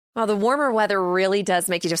Well, the warmer weather really does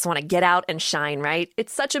make you just want to get out and shine, right?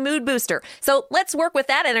 It's such a mood booster. So let's work with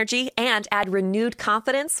that energy and add renewed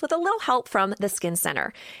confidence with a little help from the Skin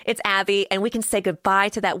Center. It's Abby, and we can say goodbye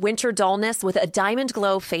to that winter dullness with a Diamond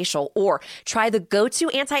Glow facial, or try the go-to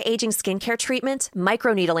anti-aging skincare treatment,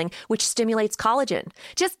 microneedling, which stimulates collagen.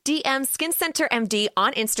 Just DM Skin Center MD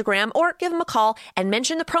on Instagram or give them a call and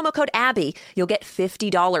mention the promo code Abby. You'll get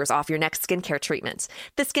 $50 off your next skincare treatment.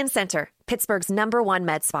 The Skin Center, Pittsburgh's #1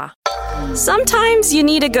 med spa. Sometimes you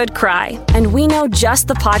need a good cry, and we know just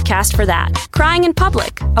the podcast for that. Crying in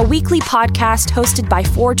Public, a weekly podcast hosted by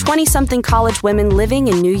four 20-something college women living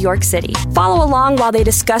in New York City. Follow along while they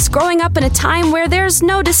discuss growing up in a time where there's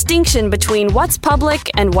no distinction between what's public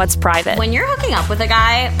and what's private. When you're hooking up with a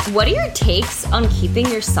guy, what are your takes on keeping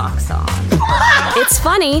your socks on? It's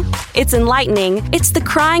funny, it's enlightening, it's the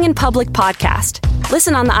Crying in Public podcast.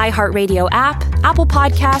 Listen on the iHeartRadio app, Apple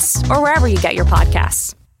Podcasts, or wherever you get your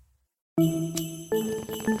podcasts.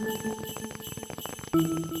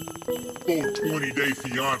 20-Day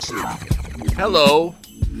Fiance. Hello.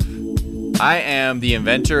 I am the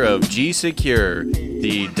inventor of G-Secure,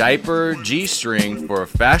 the diaper G-string for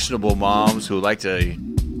fashionable moms who like to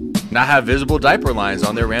not have visible diaper lines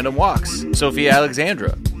on their random walks. Sophia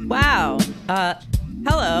Alexandra. Wow.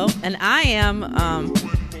 Hello, and I am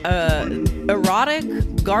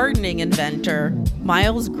erotic gardening inventor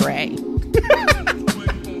Miles Gray.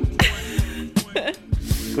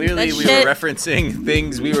 Clearly, we were referencing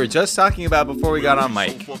things we were just talking about before we got on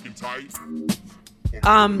mic.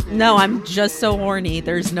 No, I'm just so horny.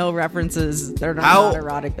 There's no references. They're not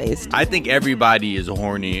erotic based. I think everybody is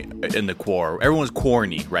horny in the core. Everyone's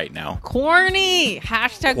corny right now. Corny.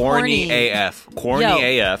 Hashtag corny. AF.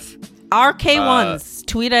 Corny AF. RK1s,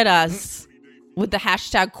 tweet at us with the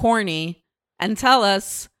hashtag corny and tell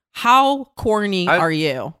us how corny are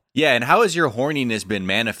you? Yeah, and how has your horniness been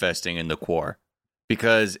manifesting in the core?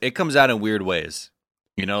 Because it comes out in weird ways.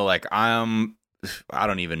 You know, like I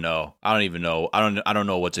don't even know. I don't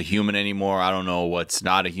know what's a human anymore. I don't know what's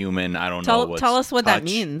not a human. I don't know what's Tell us what touch. that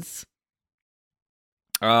means.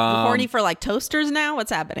 You're horny for like toasters now?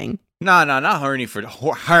 What's happening? No, not horny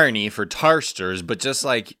for toasters, but just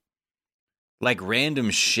like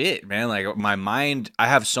random shit, man. Like my mind, I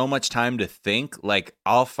have so much time to think. Like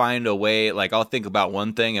I'll find a way, like I'll think about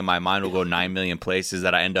one thing and my mind will go 9 million places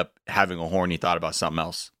that I end up having a horny thought about something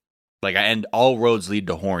else. Like all roads lead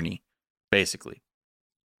to horny, basically.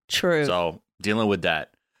 True. So dealing with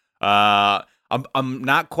that. I'm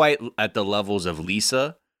not quite at the levels of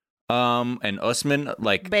Lisa and Usman,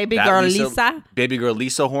 like baby girl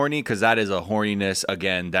Lisa horny, because that is a horniness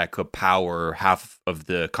again that could power half of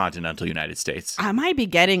the continental United States. I might be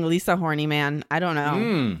getting Lisa horny, man. I don't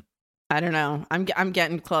know. I don't know. I'm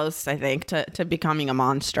getting close, I think, to becoming a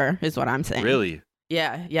monster is what I'm saying. Really?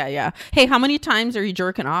 Yeah. Hey, how many times are you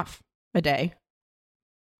jerking off a day?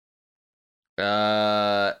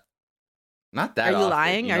 Not that. Are you often,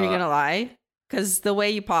 lying? Are you gonna lie? Because the way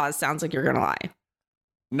you pause sounds like you're gonna lie.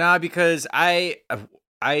 Nah, because I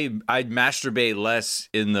masturbate less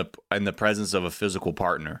in the presence of a physical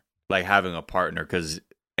partner, like having a partner, because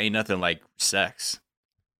ain't nothing like sex.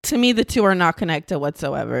 To me, the two are not connected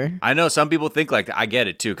whatsoever. I know some people think like I get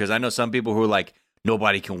it too, because I know some people who are like,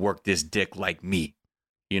 nobody can work this dick like me.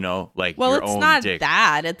 You know, like well, your it's own not dick.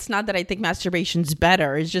 that. It's not that I think masturbation's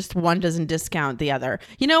better. It's just one doesn't discount the other.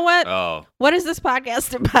 You know what? Oh, what is this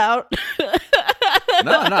podcast about?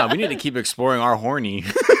 No, we need to keep exploring our horny.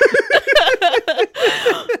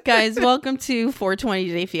 Guys, welcome to 420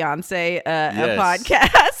 Day Fiance, a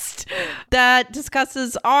podcast that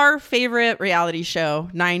discusses our favorite reality show,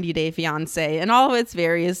 90 Day Fiance, and all of its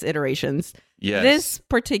various iterations. Yes. This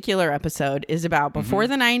particular episode is about Before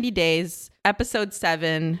the 90 Days, episode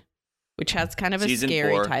 7, which has kind of a Season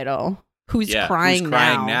scary 4. title. Who's crying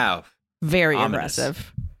now? Very Ominous.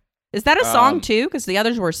 Impressive. Is that a song too? Because the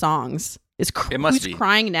others were songs. It must be. Who's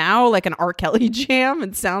Crying Now like an R. Kelly jam?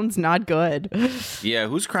 It sounds not good. Yeah,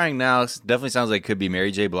 Who's Crying Now definitely sounds like it could be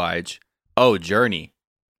Mary J. Blige. Oh, Journey.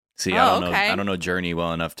 See, I don't know. I don't know Journey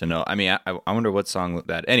well enough to know. I mean, I wonder what song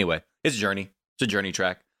that. Anyway, it's Journey. It's a Journey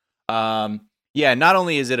track. Yeah, not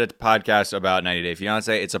only is it a podcast about 90 Day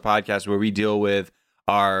Fiancé, it's a podcast where we deal with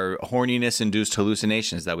our horniness-induced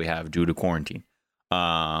hallucinations that we have due to quarantine.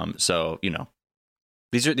 So, you know,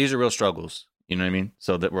 these are real struggles. You know what I mean?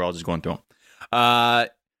 So that we're all just going through them. The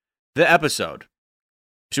episode.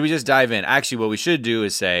 Should we just dive in? Actually, what we should do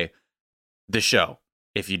is say the show.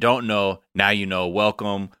 If you don't know, now you know.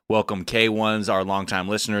 Welcome K1s, our longtime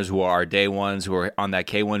listeners who are our day ones, who are on that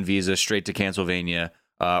K1 visa straight to Pennsylvania.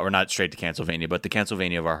 Or not straight to Pennsylvania, but the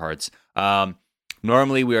Pennsylvania of our hearts.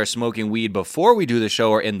 Normally, we are smoking weed before we do the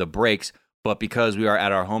show or in the breaks, but because we are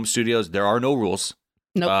at our home studios, there are no rules.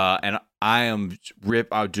 Nope. And I am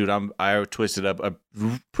dude. I twisted up a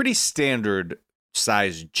pretty standard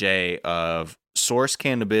size J of Source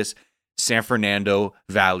Cannabis, San Fernando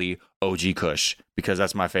Valley OG Kush, because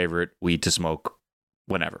that's my favorite weed to smoke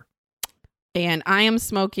whenever. And I am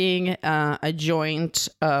smoking a joint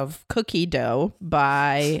of cookie dough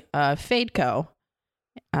by Fadeco,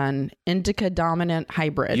 an indica dominant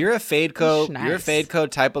hybrid. You're a Fadeco. Nice. You're a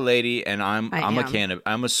Fadeco type of lady, and I'm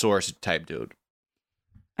a Source type dude.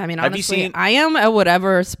 I mean, honestly, I am a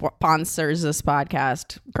whatever sponsors this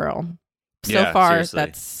podcast girl. So far,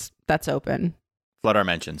 seriously. that's open. Flood our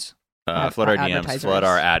mentions. Flood our DMs. Flood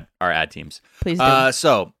our ad teams. Please do.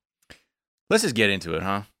 So let's just get into it,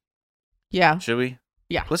 huh? Yeah. Should we?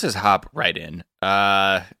 Yeah. Let's just hop right in.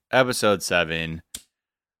 Episode 7.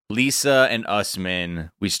 Lisa and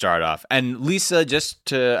Usman, we start off. And Lisa, just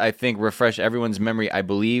to, I think, refresh everyone's memory, I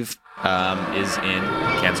believe, is in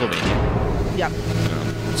Pennsylvania. Yep.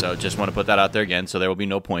 So just want to put that out there again, so there will be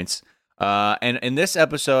no points. And in this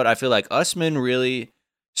episode, I feel like Usman really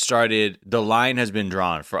started, the line has been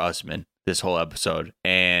drawn for Usman this whole episode.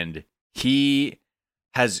 And he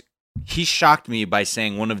shocked me by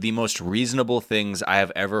saying one of the most reasonable things I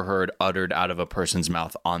have ever heard uttered out of a person's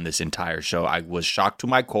mouth on this entire show. I was shocked to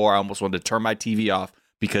my core. I almost wanted to turn my TV off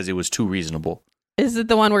because it was too reasonable. Is it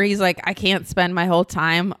the one where he's like, I can't spend my whole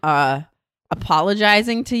time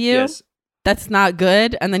apologizing to you? Yes. That's not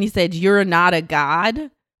good. And then he said, you're not a god,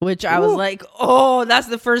 which I was like, oh, that's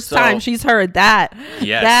the first time she's heard that.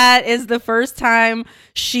 Yes. That is the first time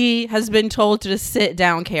she has been told to just sit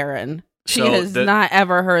down, Karen. She has not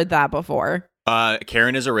ever heard that before.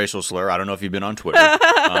 Karen is a racial slur. I don't know if you've been on Twitter.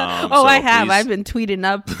 I have. I've been tweeting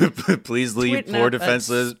up. Please leave poor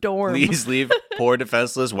defenseless. Please leave poor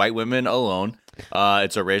defenseless white women alone.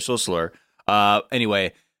 It's a racial slur.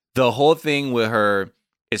 Anyway, the whole thing with her,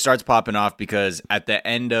 it starts popping off because at the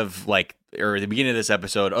end of or the beginning of this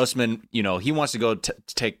episode, Usman, he wants to go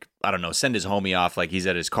take, I don't know, send his homie off. Like he's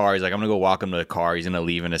at his car. He's like, I'm gonna go walk him to the car. He's gonna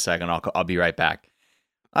leave in a second. I'll be right back.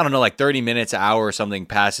 I don't know, like 30 minutes, an hour or something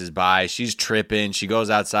passes by. She's tripping. She goes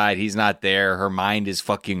outside. He's not there. Her mind is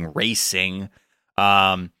fucking racing.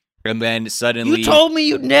 And then suddenly... You told me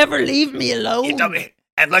you'd never leave me alone. You told me.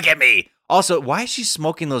 And look at me. Also, why is she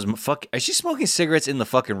smoking those... Is she smoking cigarettes in the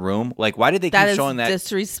fucking room? Like, why did they keep showing that? That is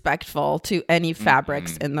disrespectful to any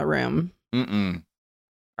fabrics in the room.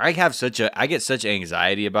 I get such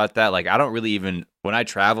anxiety about that. Like, I don't really even... When I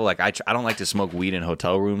travel, like I don't like to smoke weed in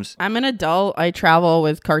hotel rooms. I'm an adult. I travel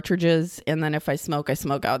with cartridges, and then if I smoke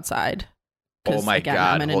outside. Oh my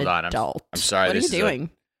God! Hold on, adult. I'm sorry. What are you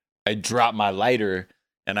doing? I dropped my lighter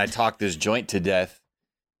and I talked this joint to death,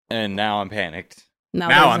 and now I'm panicked. Now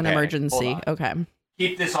there's an emergency. Okay.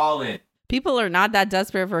 Keep this all in. People are not that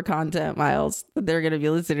desperate for content, Miles. They're gonna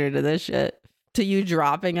be listening to this shit. To you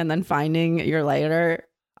dropping and then finding your lighter.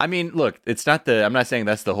 I mean, look, it's not I'm not saying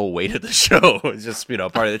that's the whole weight of the show. It's just,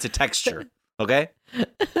 part of it's a texture. Okay?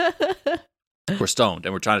 We're stoned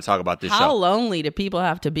and we're trying to talk about this show. How lonely do people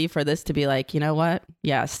have to be for this to be like, you know what?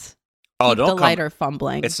 Yes. Oh, don't the lighter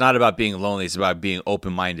fumbling. It's not about being lonely. It's about being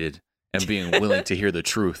open-minded and being willing to hear the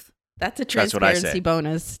truth. That's a transparency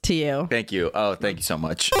bonus to you. Thank you. Oh, thank you so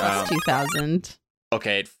much. 2000.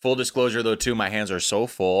 Okay, full disclosure though, too, my hands are so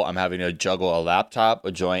full. I'm having to juggle a laptop,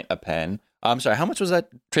 a joint, a pen. I'm sorry, how much was that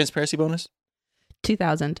transparency bonus?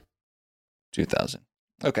 2,000. 2,000.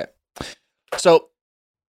 Okay. So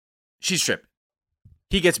she's tripping.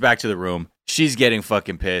 He gets back to the room. She's getting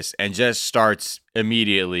fucking pissed and just starts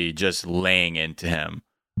immediately just laying into him.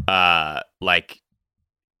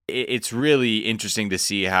 It's really interesting to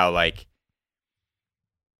see how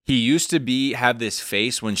he used to have this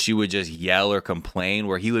face when she would just yell or complain,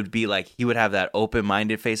 where he would be like, he would have that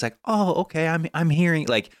open-minded face, like, oh, okay, I'm hearing,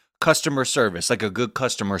 like, customer service, like a good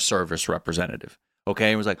customer service representative. Okay.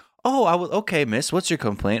 And was like, oh, okay, miss, what's your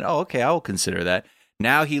complaint? Oh, okay, I will consider that.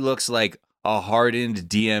 Now he looks like a hardened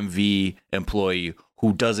DMV employee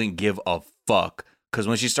who doesn't give a fuck. Because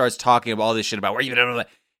when she starts talking about all this shit about where you been,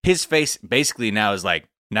 his face basically now is like,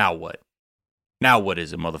 now what? Now what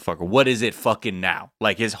is it, motherfucker? What is it fucking now?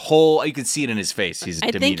 Like his whole, you can see it in his face, his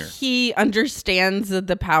demeanor. I think he understands that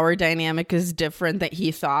the power dynamic is different than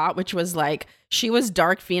he thought, which was like, she was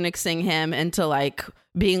Dark Phoenixing him into like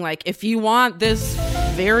being like, if you want this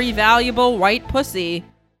very valuable white pussy,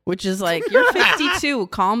 which is like, you're 52,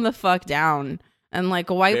 calm the fuck down. and like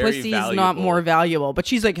a white pussy is not more valuable. But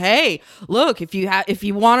she's like, hey, look, if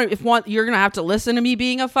you want, you're gonna have to listen to me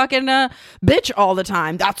being a fucking bitch all the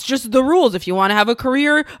time. That's just the rules. If you want to have a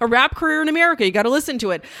rap career in America, you got to listen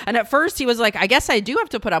to it. And at first he was like, I guess I do have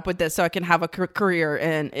to put up with this so I can have a career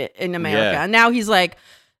in America. And now he's like,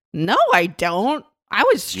 no, I don't. I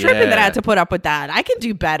was stripping that I had to put up with that. I can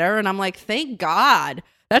do better. And I'm like, thank God.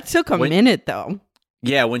 That took a minute though.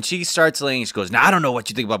 Yeah, when she starts laying, she goes, now I don't know what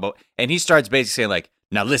you think about, and he starts basically saying like,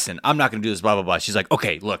 now listen, I'm not going to do this, blah, blah, blah. She's like,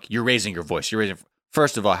 okay, look, you're raising your voice.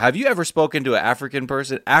 First of all, have you ever spoken to an African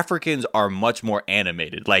person? Africans are much more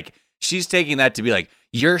animated. Like, she's taking that to be like,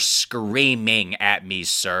 you're screaming at me,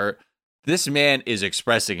 sir. This man is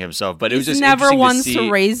expressing himself, but it was just never once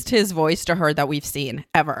raised his voice to her that we've seen,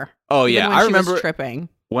 ever. Oh, yeah. I remember tripping.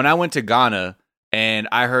 When I went to Ghana and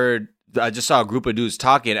I just saw a group of dudes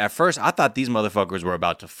talking. At first, I thought these motherfuckers were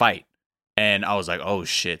about to fight. And I was like, oh,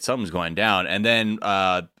 shit, something's going down. And then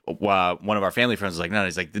one of our family friends was like, no,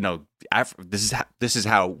 he's like, no, this is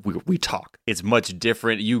how we talk. It's much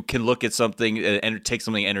different. You can look at something and take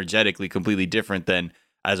something energetically completely different than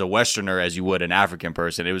as a Westerner as you would an African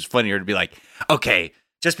person. It was funnier to be like, okay,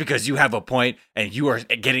 just because you have a point and you are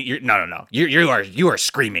getting no. You are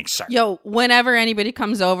screaming, sir. Yo, whenever anybody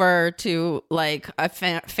comes over to like a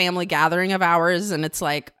family gathering of ours and it's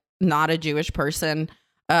like not a Jewish person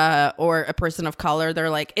or a person of color,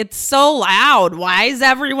 they're like, it's so loud. Why is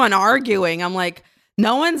everyone arguing? I'm like,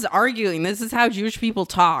 no one's arguing. This is how Jewish people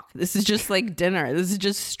talk. This is just like dinner. This is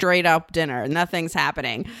just straight up dinner. Nothing's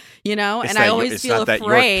happening, you know? And I always feel afraid. It's not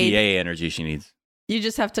that York, PA energy she needs. You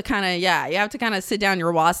just have to kind of sit down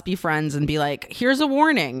your waspy friends and be like, here's a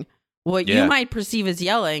warning. What you might perceive as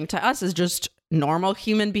yelling to us is just normal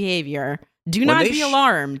human behavior. Do not be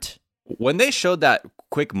alarmed. When they showed that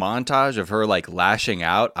quick montage of her like lashing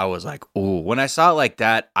out, I was like, ooh. When I saw it like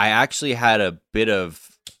that, I actually had a bit of,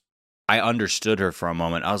 I understood her for a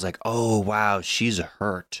moment. I was like, oh, wow, she's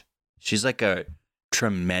hurt. She's like a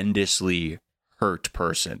tremendously hurt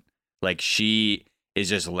person. Like she is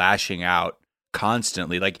just lashing out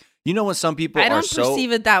constantly. Like, you know, when some people I don't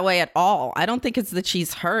perceive it that way at all. I don't think it's that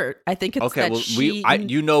she's hurt. I think it's that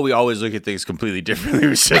we always look at things completely differently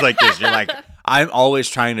with shit like this. You're like, I'm always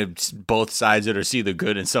trying to both sides it or see the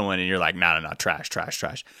good in someone, and you're like, no, trash.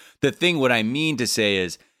 The thing, what I mean to say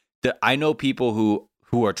is that I know people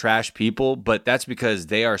who are trash people, but that's because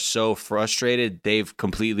they are so frustrated. They've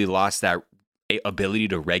completely lost that ability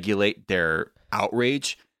to regulate their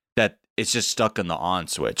outrage that it's just stuck in the on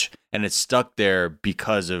switch, and it's stuck there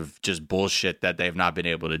because of just bullshit that they've not been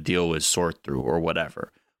able to deal with, sort through, or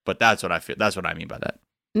whatever. But that's what I feel. That's what I mean by that.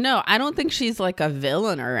 No, I don't think she's like a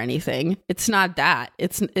villain or anything. It's not that.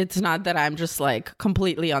 It's not that I'm just like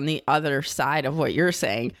completely on the other side of what you're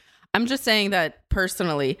saying. I'm just saying that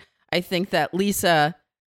personally, I think that Lisa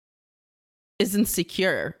is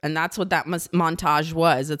insecure, and that's what that montage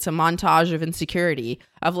was. It's a montage of insecurity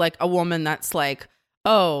of like a woman that's like,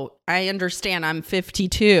 oh, I understand I'm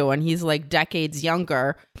 52 and he's like decades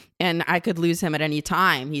younger and I could lose him at any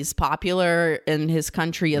time. He's popular in his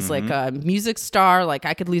country as like a music star. Like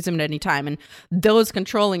I could lose him at any time. And those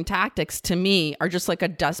controlling tactics to me are just like a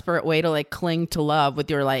desperate way to like cling to love with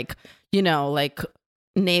your like, you know, like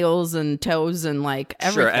nails and toes and like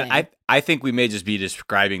everything. Sure. And I think we may just be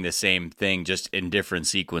describing the same thing just in different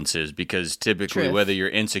sequences, because typically whether your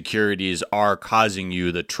insecurities are causing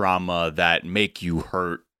you the trauma that make you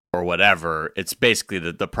hurt or whatever, it's basically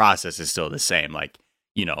the process is still the same. Like,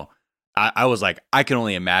 you know, I was like, I can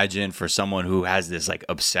only imagine for someone who has this like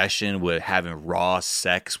obsession with having raw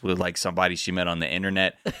sex with like somebody she met on the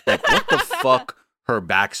internet, like what the fuck her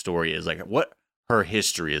backstory is, like what her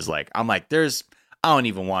history is like. I'm like, I don't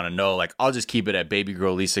even want to know. Like, I'll just keep it at baby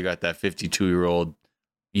girl Lisa got that 52-year-old,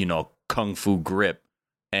 you know, kung fu grip,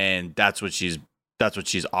 and that's what she's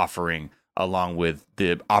offering, along with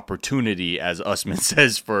the opportunity, as Usman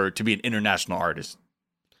says, to be an international artist.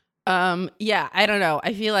 Yeah, I don't know.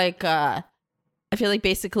 I feel like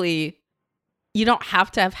basically you don't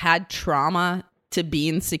have to have had trauma to be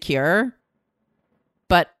insecure,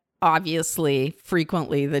 but obviously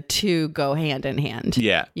frequently the two go hand in hand.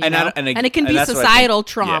 Yeah. And it can be societal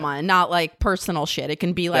trauma and not like personal shit. It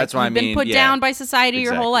can be like you've been put down by society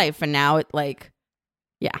your whole life, and now it like,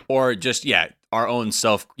 yeah. Or just, our own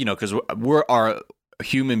self, you know, because we're our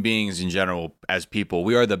human beings in general as people,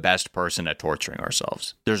 we are the best person at torturing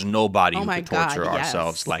ourselves. There's nobody who can torture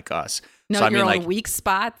ourselves like us. No, so, your own weak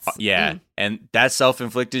spots. And that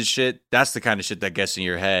self-inflicted shit, that's the kind of shit that gets in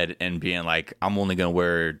your head and being like, I'm only going to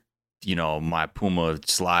wear, you know, my Puma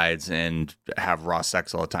slides and have raw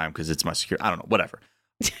sex all the time because it's my security. I don't know, whatever.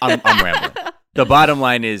 I'm rambling. The bottom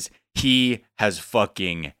line is he has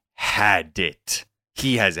fucking had it.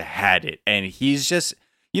 He has had it. And he's just,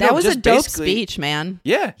 that was just a dope speech, man.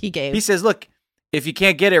 Yeah. He gave. He says, look, if you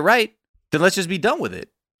can't get it right, then let's just be done with it.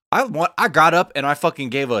 I got up and I fucking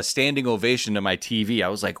gave a standing ovation to my TV. I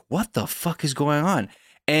was like, what the fuck is going on?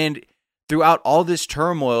 And throughout all this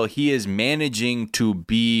turmoil, he is managing to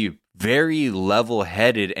be very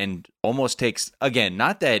level-headed and almost takes, again,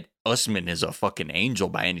 not that Usman is a fucking angel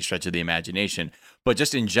by any stretch of the imagination, but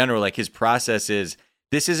just in general, like his process is,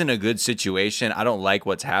 this isn't a good situation. I don't like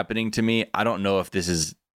what's happening to me. I don't know if this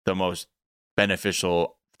is the most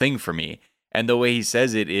beneficial thing for me. And the way he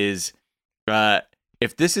says it is,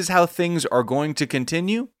 if this is how things are going to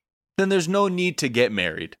continue, then there's no need to get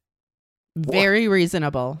married. Very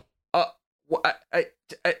reasonable. Oh my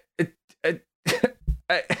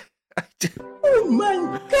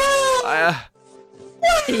god!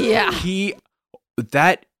 Yeah.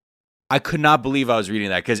 I could not believe I was reading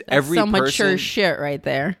that because every some person, mature shit right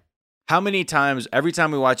there. How many times? Every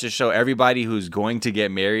time we watch a show, everybody who's going to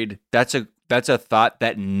get married, that's a thought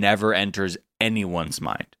that never enters anyone's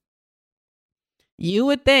mind. You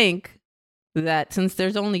would think that since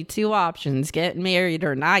there's only two options, getting married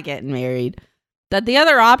or not getting married, that the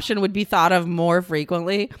other option would be thought of more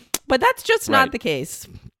frequently, but that's just not the case.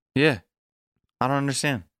 Yeah. I don't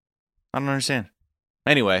understand.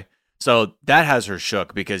 Anyway, so that has her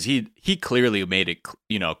shook because he clearly made it,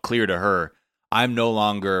 clear to her, I'm no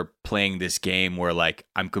longer playing this game where like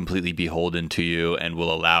I'm completely beholden to you and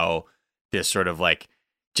will allow this sort of like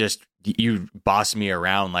just you boss me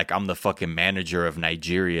around like I'm the fucking manager of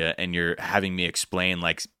Nigeria and you're having me explain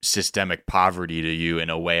like systemic poverty to you in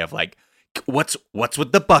a way of like, what's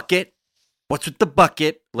with the bucket? What's with the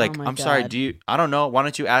bucket? Like, I'm sorry, I don't know. Why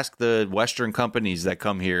don't you ask the Western companies that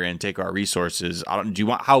come here and take our resources? How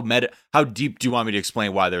deep do you want me to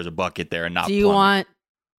explain why there's a bucket there and not do you plumbing? Want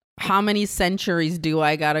how many centuries do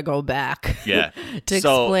I gotta go back to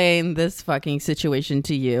explain this fucking situation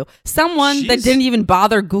to you? Someone that didn't even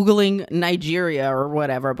bother Googling Nigeria or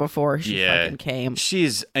whatever before she fucking came.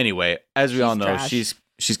 Anyway, as we all know, trash.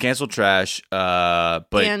 she's canceled trash. But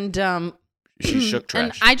she shook trash.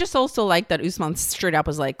 And I just also like that Usman straight up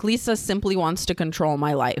was like, Lisa simply wants to control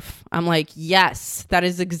my life. I'm like, yes, that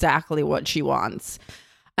is exactly what she wants.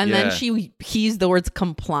 And then he used the words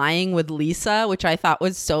complying with Lisa, which I thought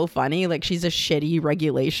was so funny. Like she's a shitty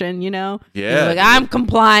regulation, Yeah. He's like, I'm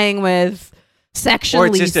complying with section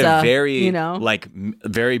Lisa. Or it's just a very,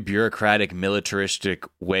 very bureaucratic, militaristic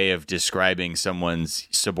way of describing someone's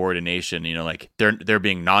subordination. Like they're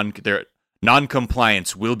being their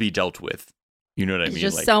non-compliance will be dealt with. You know what I mean? It's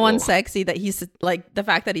just like, so unsexy that he's like, the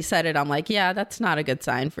fact that he said it, I'm like, yeah, that's not a good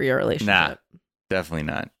sign for your relationship. Nah, definitely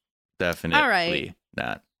not. Definitely all right.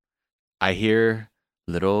 not. I hear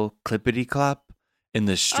little clippity clop in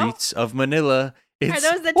the streets of Manila. Are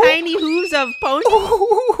those the tiny hooves of Pony?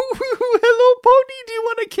 Hello, Pony. Do you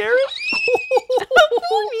want a carrot?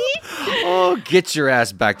 Pony. Oh, get your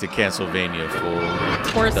ass back to Pennsylvania, fool.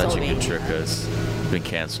 Thought you could trick us. You've been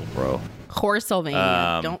canceled, bro.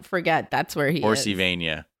 Horsylvania. Don't forget, that's where he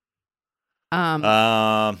Horsylvania. is.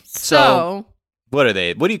 So what are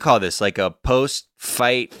they? What do you call this? Like a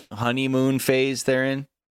post-fight honeymoon phase they're in?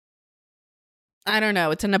 I don't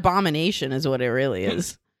know. It's an abomination is what it really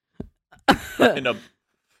is.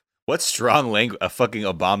 What strong language? A fucking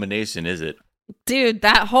abomination is it? Dude,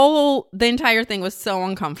 the entire thing was so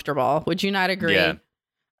uncomfortable. Would you not agree?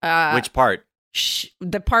 Yeah. Which part?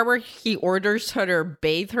 The part where he orders her to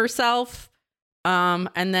bathe herself,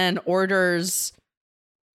 and then orders,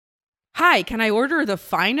 hi, can I order the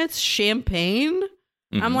finest champagne?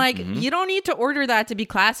 I'm like, you don't need to order that to be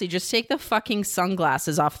classy. Just take the fucking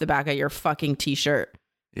sunglasses off the back of your fucking t-shirt.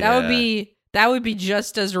 That would be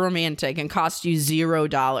just as romantic and cost you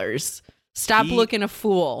 $0. Stop looking a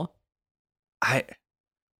fool.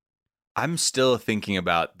 I'm still thinking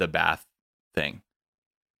about the bath thing.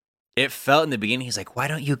 It felt in the beginning, he's like, why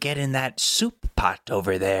don't you get in that soup pot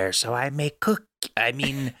over there so I may cook?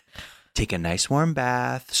 Take a nice warm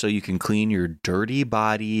bath so you can clean your dirty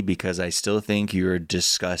body because I still think you're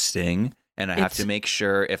disgusting. And I have to make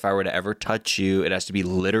sure if I were to ever touch you, it has to be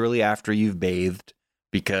literally after you've bathed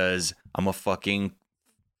because I'm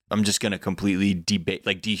just going to completely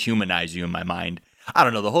dehumanize you in my mind. I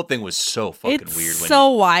don't know. The whole thing was so fucking weird. It's so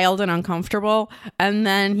wild and uncomfortable. And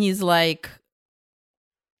then he's like,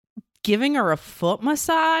 giving her a foot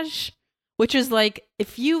massage, which is like,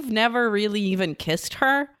 if you've never really even kissed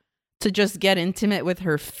her, to just get intimate with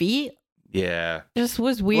her feet. Yeah. Just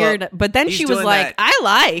was weird. Well, but then she was like,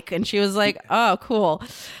 and she was like, oh, cool.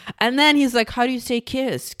 And then he's like, how do you say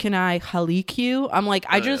kiss? Can I halik you? I'm like,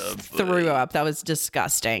 I just threw up. That was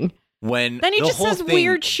disgusting. when then he just says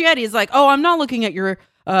weird shit. He's like, "Oh, I'm not looking at your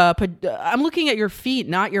I'm looking at your feet,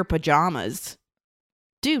 not your pajamas."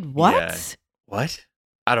 Dude, what? Yeah. What?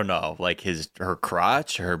 I don't know. Like her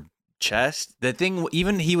crotch, her chest. The thing,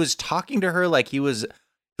 even he was talking to her like he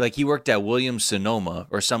worked at Williams Sonoma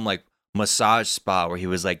or some like massage spa where he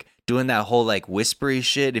was like doing that whole like whispery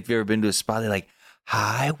shit. If you've ever been to a spa, they're like,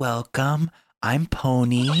 "Hi, welcome. I'm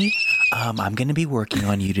Pony. I'm going to be working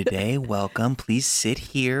on you today. Welcome. Please sit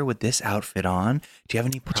here with this outfit on. Do you have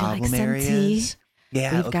any problem areas?"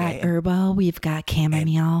 Yeah, we've got herbal. We've got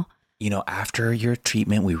chamomile. And, after your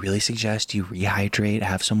treatment, we really suggest you rehydrate,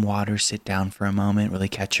 have some water, sit down for a moment, really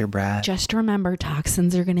catch your breath. Just remember,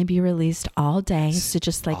 toxins are going to be released all day. So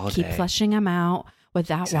just keep flushing them out with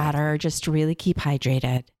that water. Just really keep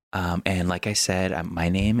hydrated. And like I said, my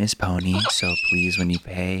name is Pony. So please, when you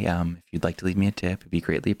pay, if you'd like to leave me a tip, it'd be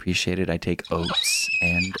greatly appreciated. I take oats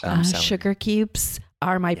and sugar cubes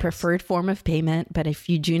are my preferred form of payment. But if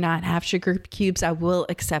you do not have sugar cubes, I will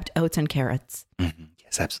accept oats and carrots. Mm-hmm.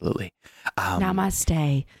 Yes, absolutely.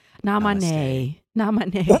 Namaste. Namane.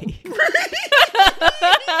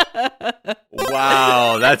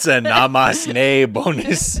 Wow, that's a namaste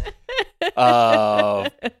bonus.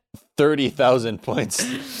 30,000 points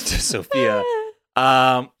to Sophia.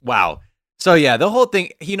 Wow. So yeah, the whole thing,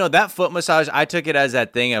 that foot massage, I took it as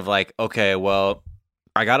that thing of like, okay, well,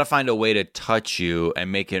 I got to find a way to touch you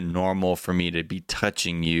and make it normal for me to be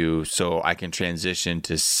touching you so I can transition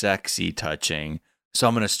to sexy touching. So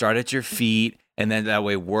I'm going to start at your feet and then that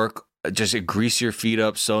way just grease your feet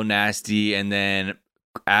up so nasty and then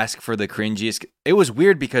ask for the cringiest. It was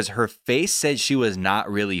weird because her face said she was not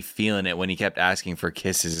really feeling it when he kept asking for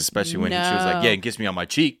kisses, especially when she was like, "Yeah, kiss me on my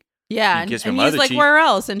cheek." Yeah, and he's like, cheek. "Where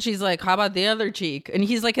else?" And she's like, "How about the other cheek?" And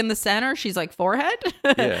he's like in the center. She's like, "Forehead."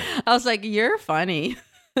 Yeah. I was like, "You're funny."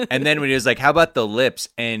 And then when he was like, "How about the lips?"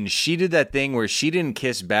 And she did that thing where she didn't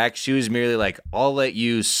kiss back. She was merely like, "I'll let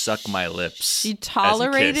you suck my lips." She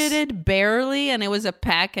tolerated it barely, and it was a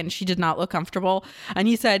peck, and she did not look comfortable. And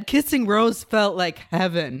he said, "Kissing Rose felt like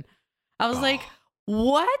heaven." I was like,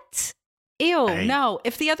 what? Ew, no.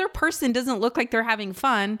 If the other person doesn't look like they're having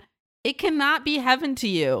fun, it cannot be heaven to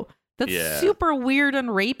you. That's super weird and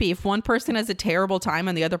rapey. If one person has a terrible time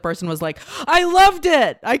and the other person was like, "I loved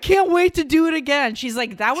it. I can't wait to do it again." She's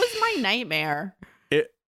like, "That was my nightmare."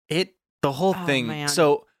 The whole thing. Man.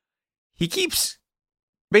 So he keeps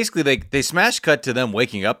basically they smash cut to them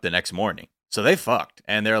waking up the next morning. So they fucked.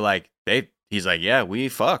 And they're like, he's like, "Yeah, we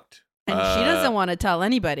fucked." And she doesn't want to tell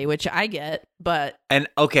anybody, which I get, but. And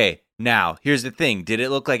okay. Now, here's the thing. Did it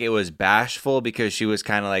look like it was bashful because she was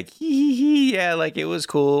kind of like, hee, yeah, like it was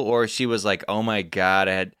cool? Or she was like, "Oh my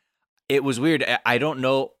God, it was weird." I don't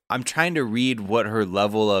know. I'm trying to read what her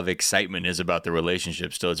level of excitement is about the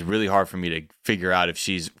relationship still. It's really hard for me to figure out if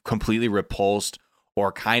she's completely repulsed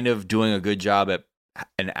or kind of doing a good job at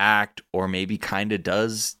an act or maybe kind of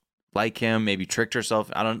does like him, maybe tricked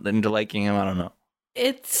herself into liking him. I don't know.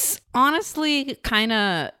 It's honestly kind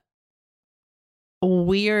of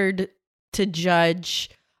weird to judge.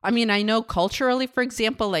 I mean, I know culturally, for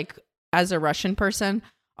example, like as a Russian person,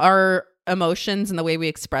 our emotions and the way we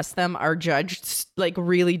express them are judged like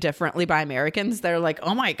really differently by Americans. They're like,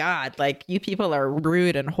 "Oh my God, like you people are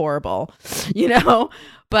rude and horrible,"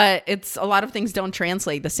 but it's a lot of things don't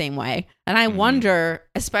translate the same way. And I wonder,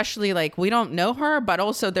 especially like we don't know her, but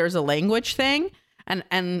also there's a language thing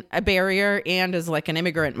and a barrier. And as like an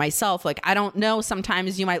immigrant myself, like I don't know,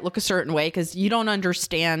 sometimes you might look a certain way because you don't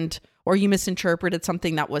understand or you misinterpreted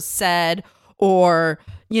something that was said, or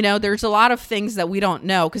there's a lot of things that we don't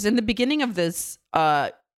know. Because in the beginning of this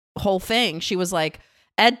whole thing, she was like,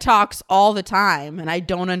 "Ed talks all the time and I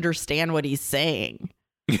don't understand what he's saying."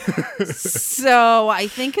 So I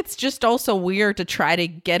think it's just also weird to try to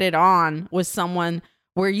get it on with someone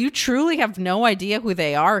where you truly have no idea who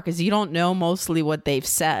they are because you don't know mostly what they've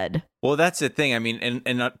said. Well, that's the thing. I mean,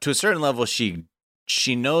 and to a certain level, she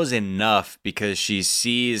knows enough because she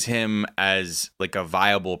sees him as like a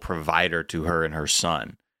viable provider to her and her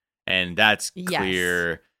son. And that's clear.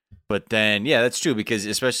 Yes. But then, yeah, that's true because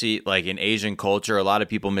especially like in Asian culture, a lot of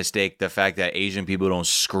people mistake the fact that Asian people don't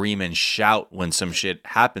scream and shout when some shit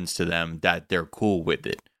happens to them that they're cool with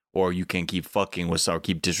it. Or you can keep fucking with or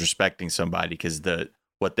keep disrespecting somebody because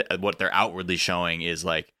what they're outwardly showing is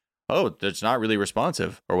like, "Oh, that's not really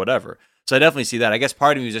responsive," or whatever. So I definitely see that. I guess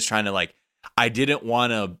part of me was just trying to like, I didn't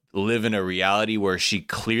want to live in a reality where she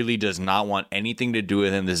clearly does not want anything to do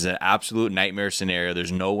with him. This is an absolute nightmare scenario.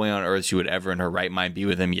 There's no way on earth she would ever in her right mind be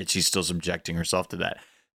with him, yet she's still subjecting herself to that.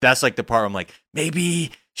 That's like the part where I'm like,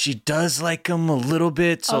 maybe she does like him a little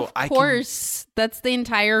bit. So of course, that's the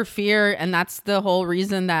entire fear. And that's the whole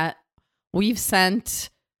reason that we've sent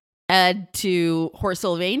Ed to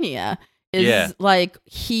Horselvania is like,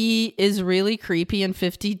 he is really creepy and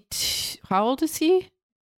 52. How old is he?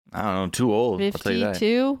 I don't know, too old.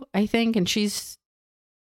 52, I think, and she's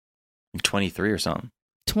 23 or something.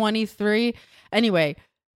 23. Anyway,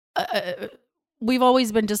 we've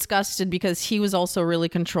always been disgusted because he was also really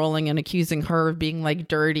controlling and accusing her of being like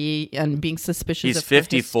dirty and being suspicious of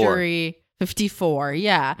 54. Her history. 54,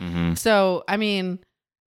 yeah. Mm-hmm. So, I mean,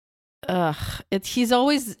 it's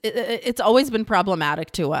always been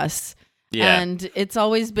problematic to us. Yeah. And it's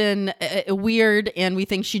always been weird, and we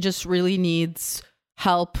think she just really needs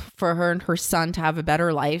help for her and her son to have a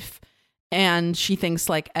better life. And she thinks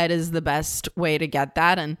like Ed is the best way to get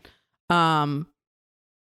that. And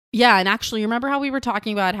yeah, and actually, remember how we were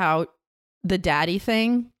talking about how the daddy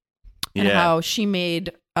thing and how she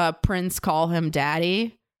made Prince call him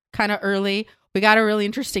daddy kind of early? We got a really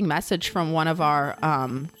interesting message from one of our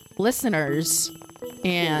listeners,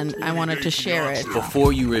 and I wanted to share it.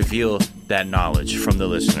 Before you reveal that knowledge from the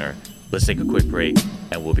listener, let's take a quick break,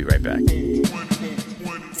 and we'll be right back.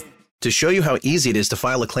 To show you how easy it is to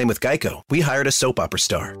file a claim with Geico, we hired a soap opera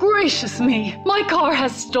star. Gracious me, my car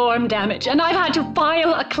has storm damage and I've had to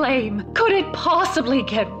file a claim. Could it possibly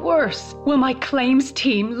get worse? Will my claims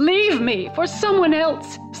team leave me for someone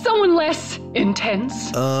else? Someone less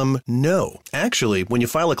intense? No. Actually, when you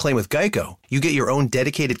file a claim with Geico, you get your own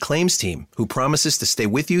dedicated claims team who promises to stay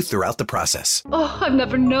with you throughout the process. Oh, I've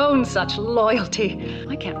never known such loyalty.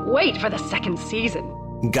 I can't wait for the second season.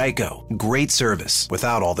 Geico. Great service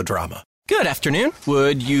without all the drama. Good afternoon.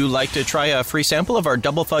 Would you like to try a free sample of our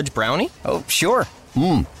double fudge brownie? Oh, sure.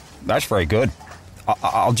 That's very good.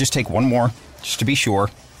 I'll just take one more, just to be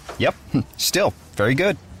sure. Yep, still very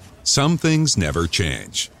good. Some things never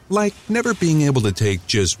change, like never being able to take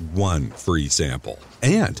just one free sample.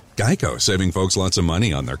 And Geico saving folks lots of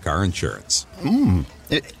money on their car insurance.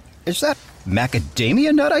 Is that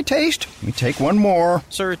macadamia nut I taste? Let me take one more.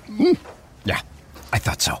 Sir? Yeah, I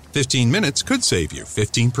thought so. 15 minutes could save you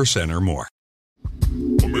 15% or more.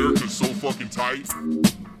 America's so fucking tight.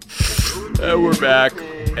 We're back,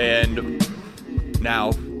 and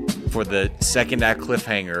now for the second act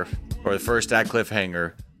cliffhanger, or the first act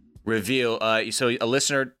cliffhanger, reveal. So a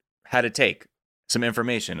listener had to take some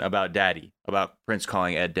information about Daddy, about Prince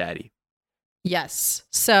calling Ed Daddy. Yes.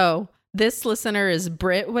 So this listener is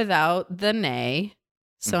Brit without the nay,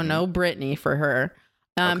 so no Brittany for her.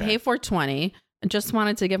 Hey 420. Just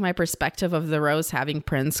wanted to give my perspective of the Rose having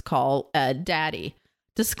Prince call Ed Daddy.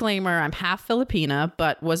 Disclaimer, I'm half Filipina,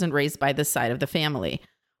 but wasn't raised by this side of the family.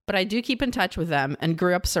 But I do keep in touch with them and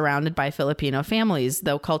grew up surrounded by Filipino families,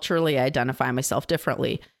 though culturally I identify myself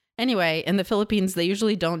differently. Anyway, in the Philippines, they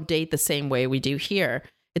usually don't date the same way we do here.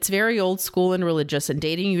 It's very old school and religious, and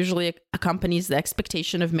dating usually accompanies the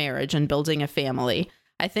expectation of marriage and building a family.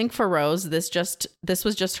 I think for Rose, this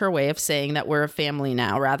was just her way of saying that we're a family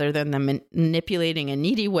now, rather than the manipulating a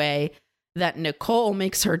needy way that Nicole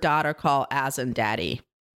makes her daughter call Az and Daddy.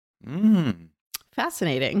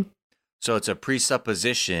 Fascinating. So it's a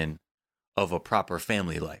presupposition of a proper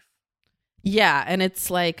family life. Yeah, and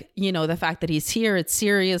it's like, the fact that he's here, it's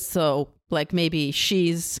serious, so like maybe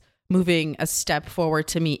she's moving a step forward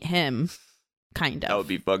to meet him, kind of. That would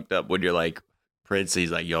be fucked up when you're like, Prince,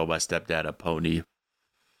 he's like, yo, my stepdad a pony.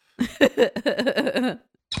 That's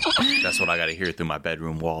what I gotta hear through my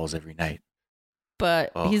bedroom walls every night.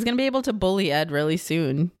 But he's gonna be able to bully Ed really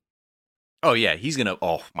soon. Oh yeah, he's gonna.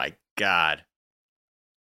 Oh my god,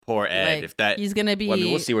 poor Ed. He's gonna be.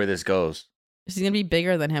 We'll see where this goes. He's gonna be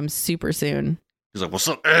bigger than him super soon. He's like, "What's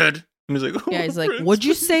up, Ed?" And he's like, "Yeah." He's like, "What'd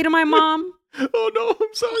you say to my mom?" Oh no,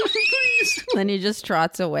 I'm sorry, please. Then he just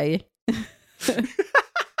trots away.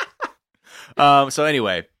 So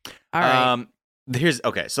anyway, all right.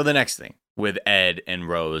 So the next thing with Ed and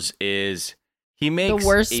Rose is he makes the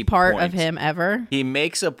worst part of him ever. He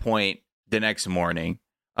makes a point the next morning,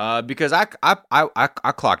 because I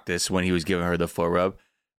clocked this when he was giving her the foot rub.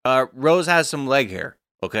 Rose has some leg hair.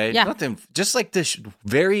 Okay, yeah, nothing, just like this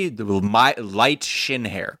very light shin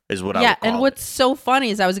hair is what I would call and what's so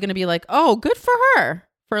funny is I was gonna be like, oh, good for her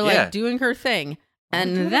for doing her thing,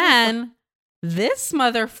 and then this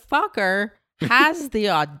motherfucker has the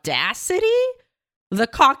audacity, the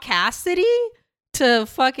caucasity to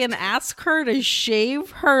fucking ask her to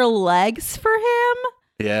shave her legs for him.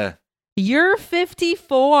 Yeah. You're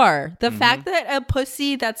 54. The fact that a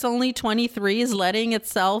pussy that's only 23 is letting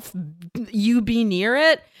itself you be near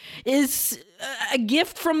it is a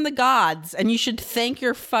gift from the gods, and you should thank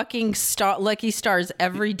your fucking lucky stars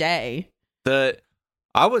every day.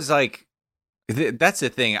 I was like, that's the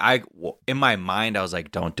thing. In my mind, I was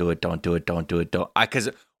like, don't do it, don't do it, don't do it, don't. Because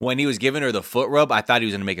when he was giving her the foot rub, I thought he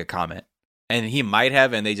was going to make a comment. And he might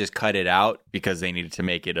have, and they just cut it out because they needed to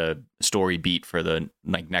make it a story beat for the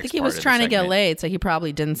next part. I think he was trying to get laid, so he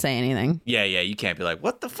probably didn't say anything. Yeah, you can't be like,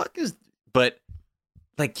 what the fuck is... But,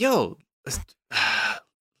 like, yo,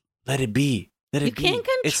 let it be. You can't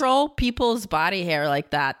control people's body hair like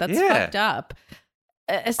that. That's fucked up.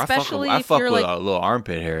 Especially if you're like... I fuck with a little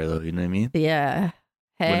armpit hair, though, you know what I mean? Yeah.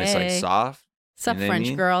 Hey. When it's, like, soft. Sup,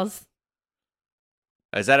 French girls?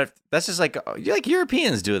 Is that that's just like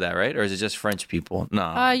Europeans do that, right? Or is it just French people?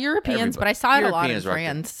 No, Europeans, but I saw it a lot in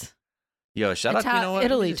France. Yo, shout out, you know what?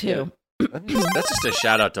 Italy too. That's just a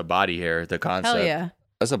shout out to body hair. The concept. Hell yeah,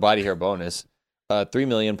 that's a body hair bonus. 3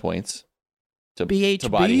 million points to BHB? To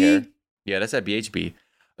body hair. Yeah, that's at BHB.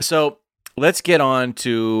 So let's get on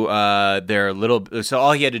to their little. So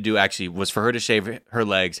all he had to do actually was for her to shave her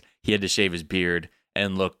legs. He had to shave his beard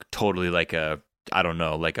and look totally like a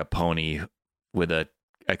pony with a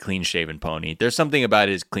clean shaven pony. There's something about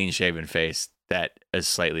his clean shaven face that is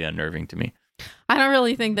slightly unnerving to me. I don't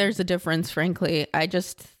really think there's a difference, frankly. I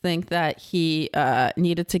just think that he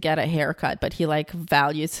needed to get a haircut, but he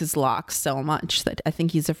values his locks so much that I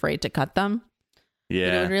think he's afraid to cut them. Yeah.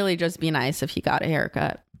 But it would really just be nice if he got a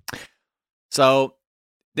haircut. So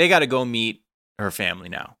they got to go meet her family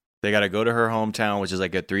now. They got to go to her hometown, which is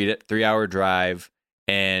like a 3-hour drive,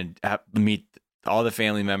 and meet all the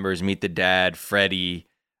family members, meet the dad, Freddie.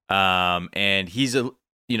 And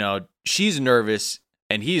she's nervous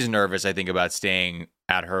and he's nervous, I think, about staying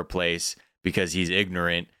at her place because he's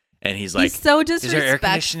ignorant. And he's like, he's so disrespectful. Is there air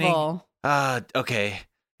conditioning? Okay.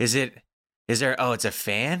 Is there, it's a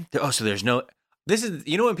fan? Oh, so there's no, this is,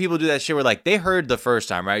 when people do that shit where they heard the first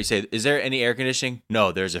time, right? You say, is there any air conditioning?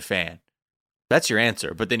 No, there's a fan. That's your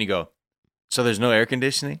answer. But then you go, so there's no air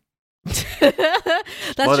conditioning?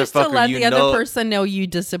 That's just to let the other person know you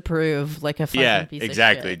disapprove, like a fucking piece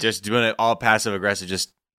exactly. of shit. Just doing it all passive aggressive.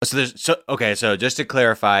 So just to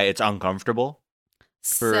clarify, it's uncomfortable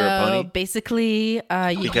for a pony. Basically,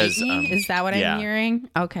 you hate me? Is that what I'm hearing?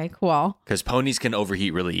 Okay, cool. Because ponies can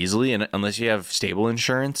overheat really easily, and unless you have stable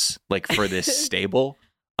insurance, for this stable,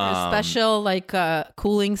 special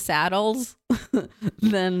cooling saddles,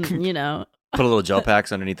 then put a little gel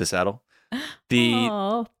packs underneath the saddle.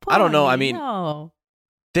 I don't know. I mean,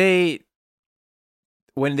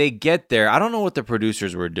 when they get there, I don't know what the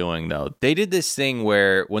producers were doing, though. They did this thing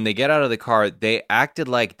where when they get out of the car, they acted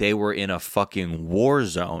like they were in a fucking war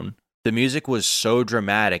zone. The music was so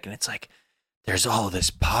dramatic, and it's like, there's all this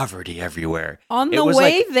poverty everywhere. On the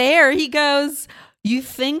way there, he goes, you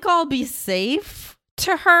think I'll be safe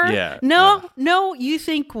to her? Yeah. No, you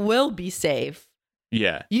think we'll be safe.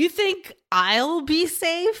 Yeah. You think I'll be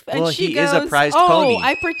safe? And well, she he goes, is a prized pony.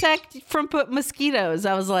 I protect from mosquitoes.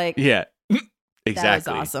 I was like, yeah, exactly. That was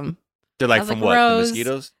awesome. They're like, from what? The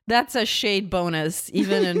mosquitoes? That's a shade bonus,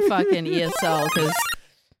 even in fucking ESL, because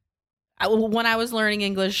when I was learning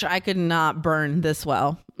English, I could not burn this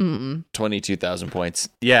well. 22,000 points.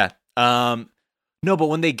 Yeah. No, but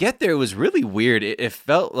when they get there, it was really weird. It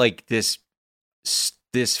felt like this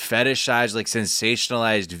fetishized,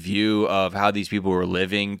 sensationalized view of how these people were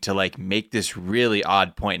living to make this really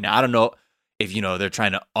odd point. Now, I don't know if, they're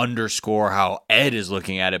trying to underscore how Ed is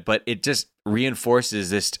looking at it, but it just reinforces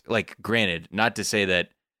this, granted, not to say that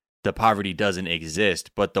the poverty doesn't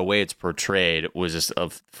exist, but the way it's portrayed was just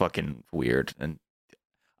fucking weird. And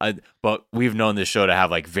but we've known this show to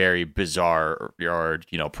have very bizarre or,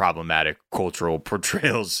 problematic cultural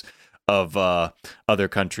portrayals of other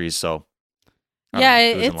countries. So yeah,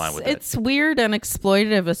 it's weird and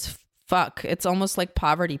exploitative as fuck. It's almost like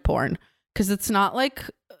poverty porn because it's not like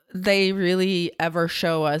they really ever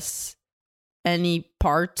show us any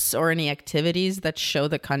parts or any activities that show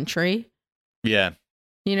the country. Yeah.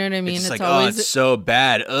 You know what I mean? It's always, it's so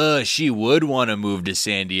bad. She would want to move to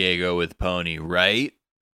San Diego with Pony, right?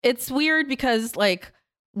 It's weird because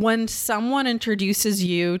when someone introduces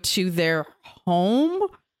you to their home,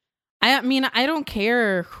 I mean, I don't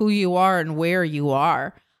care who you are and where you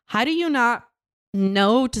are. How do you not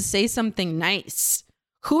know to say something nice?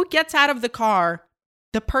 Who gets out of the car?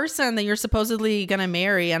 The person that you're supposedly going to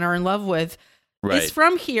marry and are in love with is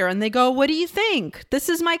from here. And they go, what do you think? This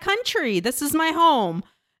is my country. This is my home.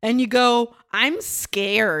 And you go, I'm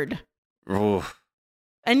scared. Oof.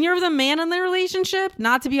 And you're the man in the relationship,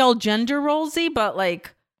 not to be all gender rolesy, but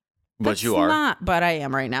but you are not. But I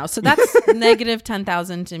am right now, so that's negative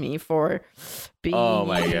 10,000 to me for being. Oh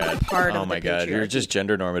my god! Part of my god! You're just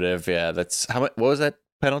gender normative. Yeah, that's how much. What was that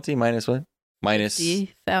penalty? Minus what? Minus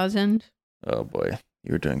 50,000. Oh boy,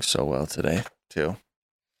 you were doing so well today too.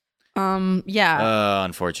 Yeah.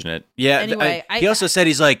 Unfortunate. Yeah. Anyway, he also said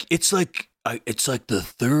he's like, it's like it's like the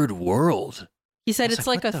third world. He said it's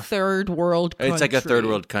like a third world country. It's like a third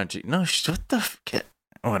world country. No, what the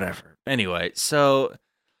whatever. Anyway, so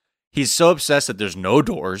he's so obsessed that there's no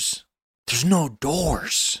doors. There's no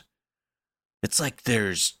doors. It's like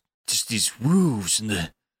there's just these roofs and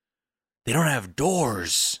they don't have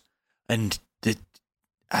doors. And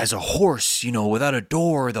as a horse, without a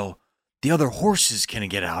door, though, the other horses can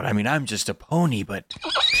get out. I mean, I'm just a pony, but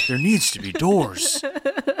there needs to be doors.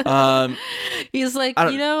 He's like,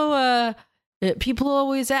 people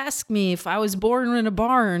always ask me if I was born in a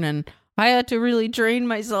barn, and I had to really train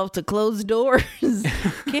myself to close doors.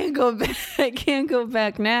 Can't go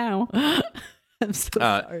back now. I'm so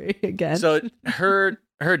sorry again. So her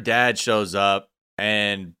dad shows up,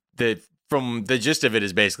 and from the gist of it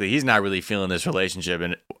is basically he's not really feeling this relationship,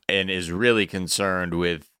 and is really concerned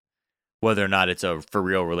with whether or not it's a for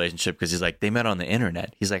real relationship, because he's like, they met on the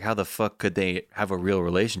internet. He's like, how the fuck could they have a real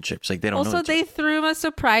relationship? It's like, they don't know. Also, they threw him a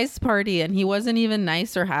surprise party, and he wasn't even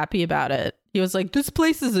nice or happy about it. He was like, this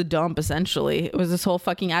place is a dump, essentially. It was this whole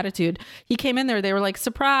fucking attitude. He came in there, they were like,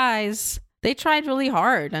 surprise. They tried really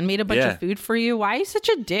hard and made a bunch of food for you. Why are you such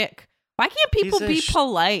a dick? Why can't people be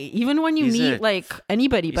polite, even when you meet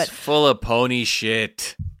anybody? He's full of pony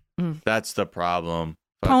shit. That's the problem.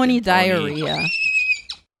 Pony diarrhea.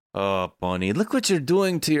 Oh, Pony, look what you're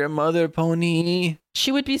doing to your mother, Pony.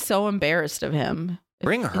 She would be so embarrassed of him.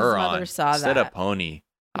 Bring her on instead of Pony.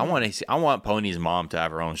 I want Pony's mom to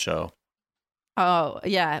have her own show. Oh,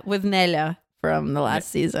 yeah, with Nelia from the last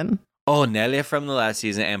season. Oh, Nelia from the last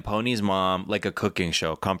season, and Pony's mom, like a cooking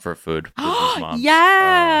show, comfort food. With his mom.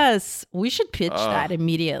 Yes! We should pitch that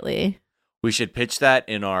immediately. We should pitch that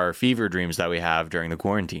in our fever dreams that we have during the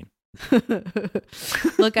quarantine.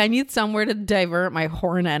 Look, I need somewhere to divert my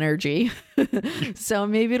horn energy. So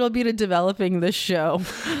maybe it'll be to developing this show.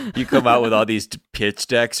 You come out with all these pitch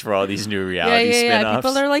decks for all these new reality spin-offs.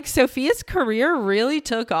 People are like, Sophia's career really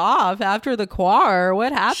took off after the Quar.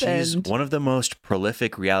 What happened? She's one of the most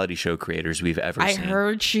prolific reality show creators we've ever seen. I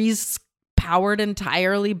heard she's powered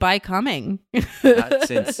entirely by coming. Not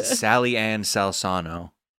since Sally Ann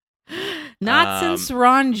Salsano. Not since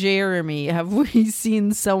Ron Jeremy have we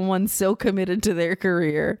seen someone so committed to their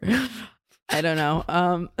career. I don't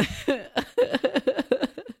know.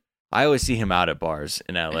 I always see him out at bars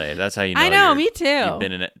in LA. That's how you know. I know, me too. You've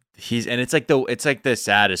been in it. It's like the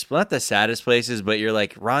saddest, not the saddest places, but you're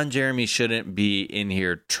like, Ron Jeremy shouldn't be in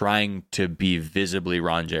here trying to be visibly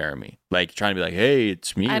Ron Jeremy, like trying to be like, hey,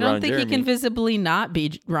 it's me. I don't think he can visibly not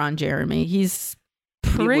be Ron Jeremy. He's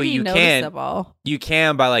pretty noticeable. You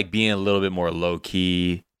can by like being a little bit more low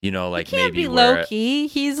key, like he can't maybe be low key.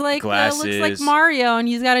 He's like looks like Mario, and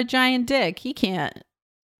he's got a giant dick. He can't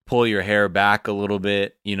pull your hair back a little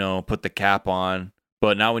bit, put the cap on,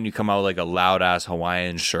 but not when you come out with like a loud ass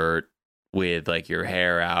Hawaiian shirt with like your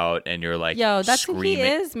hair out and you're like, yo, that's screaming. Who he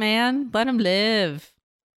is, man. Let him live.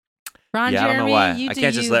 Ron Jeremy, I don't know why. I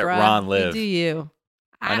can't just let Ron live. You do you.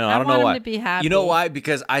 I know. I don't know why. Him to be happy. You know why?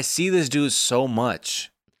 Because I see this dude so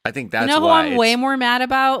much. I think that's why. Who I'm way more mad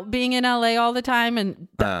about being in LA all the time, and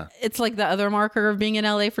it's like the other marker of being in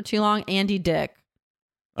LA for too long. Andy Dick.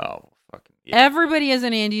 Oh, fucking yeah. Everybody has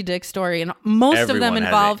an Andy Dick story, and most of them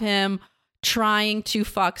involve him trying to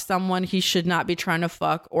fuck someone he should not be trying to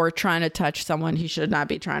fuck, or trying to touch someone he should not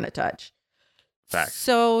be trying to touch. Facts.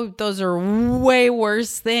 So those are way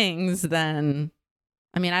worse things than.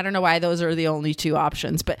 I mean, I don't know why those are the only two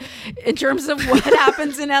options, but in terms of what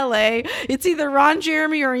happens in LA, it's either Ron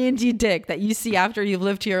Jeremy or Andy Dick that you see after you've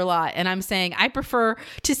lived here a lot. And I'm saying I prefer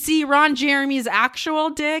to see Ron Jeremy's actual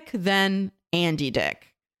dick than Andy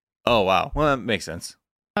Dick. Oh, wow. Well, that makes sense.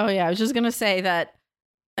 Oh, yeah. I was just going to say that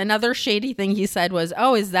another shady thing he said was,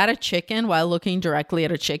 oh, is that a chicken, while looking directly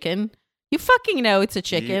at a chicken? You fucking know it's a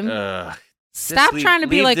chicken. Stop trying to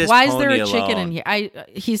be like, why is there a chicken in here?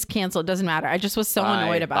 He's canceled. Doesn't matter. I just was so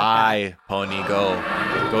annoyed about that. Bye, Pony. Go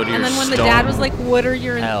to your. And then when the dad was like, what are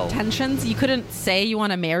your intentions? You couldn't say you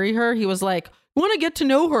want to marry her. He was like, want to get to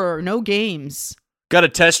know her. No games. Got to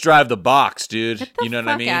test drive the box, dude. Get the you know what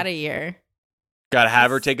I mean? Out of here. Got to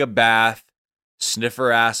have her take a bath, sniff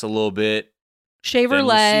her ass a little bit, shave her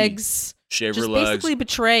legs. Shave her legs. Basically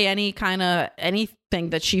betray anything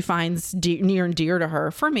that she finds near and dear to her.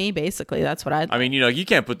 For me, basically, that's what I mean, you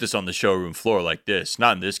can't put this on the showroom floor like this.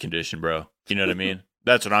 Not in this condition, bro. You know what I mean?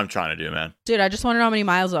 That's what I'm trying to do, man. Dude, I just want to know how many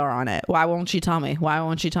miles are on it. Why won't she tell me? You know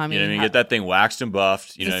what I mean? Get that thing waxed and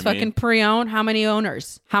buffed. You know what I mean? Fucking pre-owned. How many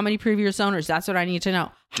owners? How many previous owners? That's what I need to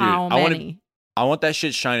know. Dude, how many? I want that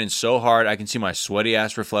shit shining so hard I can see my sweaty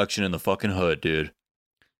ass reflection in the fucking hood, dude.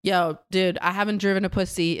 Yo, dude, I haven't driven a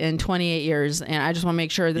pussy in 28 years, and I just want to make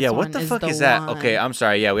sure this one what the is fuck the is that? one. Okay, I'm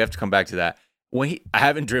sorry. Yeah, we have to come back to that. I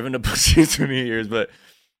haven't driven a pussy in 28 years, but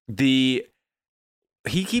he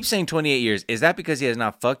keeps saying 28 years. Is that because he has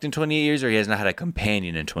not fucked in 28 years, or he has not had a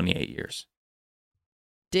companion in 28 years?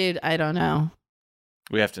 Dude, I don't know.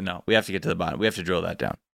 We have to know. We have to get to the bottom. We have to drill that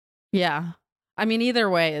down. Yeah. I mean, either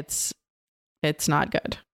way, it's not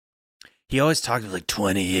good. He always talked about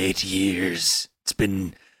 28 years. It's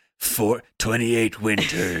been 28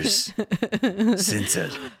 winters since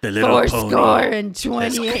the little pony and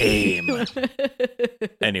 28 came.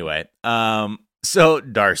 Anyway, so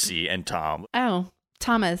Darcy and Tom. Oh,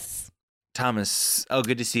 Thomas. Oh,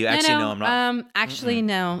 good to see you. Actually, no, I'm not.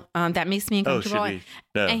 No. That makes me uncomfortable. Should we?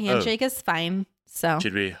 No. A handshake is fine. So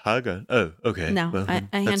should we hug? Oh, okay. No, well, a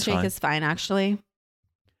handshake is fine. Actually.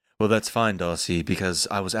 Well, that's fine, Darcy, because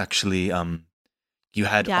I was actually you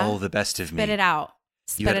had all the best of me. Spit it out.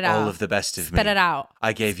 You had all of the best of me. Spit it out.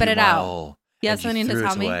 I gave you my all. Yes, and you threw to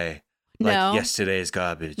tell it me. Away No. like yesterday's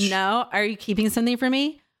garbage. No. Are you keeping something from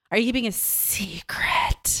me? Are you keeping a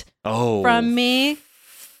secret Oh. from me?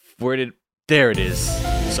 There it is.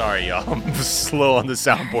 Sorry, y'all. I'm slow on the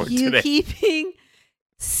soundboard Are you today. keeping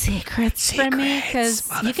secrets from me? Because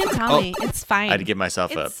you can tell me. It's fine. I had to give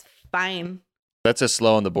myself up. It's fine. That's a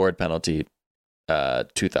slow on the board penalty.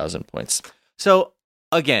 2,000 points. So,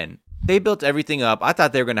 again, they built everything up. I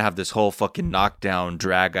thought they were going to have this whole fucking knockdown,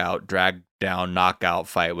 drag down, knockout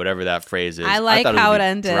fight, whatever that phrase is. I like how it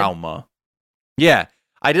ended. Drama. Yeah,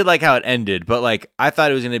 I did like how it ended, but I thought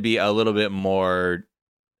it was going to be a little bit more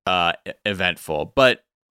eventful. But,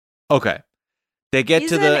 okay. They get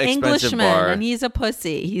to the expensive Englishman bar. and he's a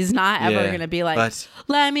pussy. He's not ever going to be like,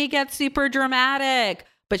 let me get super dramatic.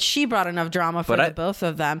 But she brought enough drama for the both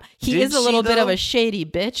of them. He is a little bit of a shady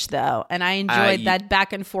bitch, though. And I enjoyed that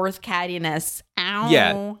back and forth cattiness. Ow.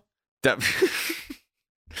 Yeah.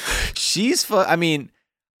 She's fun. I mean,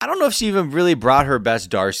 I don't know if she even really brought her best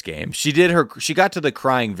Darce game. She got to the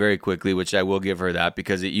crying very quickly, which I will give her that,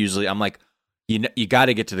 because it usually, I'm like, you got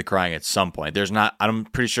to get to the crying at some point. I'm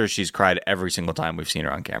pretty sure she's cried every single time we've seen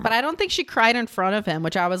her on camera. But I don't think she cried in front of him,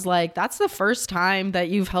 which I was like, that's the first time that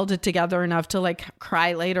you've held it together enough to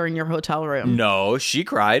cry later in your hotel room. No, she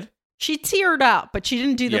cried. She teared up, but she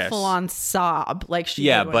didn't do the full on sob like she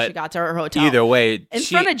did when she got to her hotel. Either way, in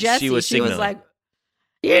front of Jesse, she was like,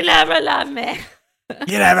 "You never love me.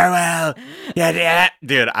 You never will. Yeah,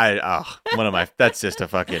 dude. That's just a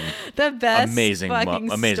fucking the best amazing storm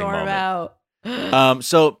moment. Out.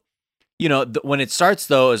 So, when it starts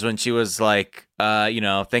though is when she was like,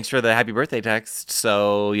 thanks for the happy birthday text.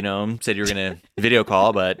 So, said you were gonna video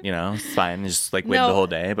call, but it's fine. Just waited the whole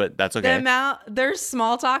day, but that's okay. Their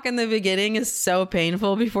small talk in the beginning is so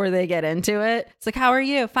painful before they get into it. It's like, how are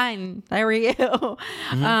you? Fine. How are you?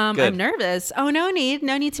 I'm nervous. Oh, no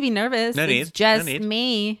need to be nervous. It's just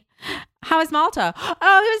me. How was Malta? Oh,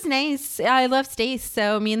 it was nice. I love Stace.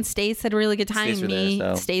 So me and Stace had a really good time.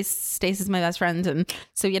 Stace is my best friend, and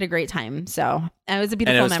so we had a great time. So it was a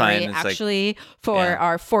beautiful memory, actually, for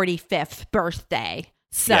our 45th birthday.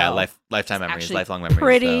 So yeah, lifetime memories, lifelong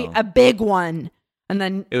memories. A big one. And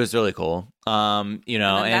then it was really cool. And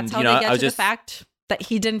that's how they get to the fact that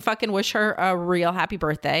he didn't fucking wish her a real happy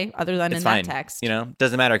birthday, other than in that text.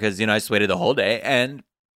 Doesn't matter, because I just waited the whole day, and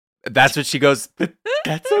that's what she goes.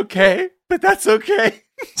 That's okay, but that's okay.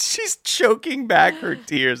 She's choking back her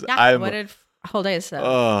tears. Yeah, I waited a whole day,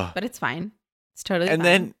 but it's fine. It's totally fine.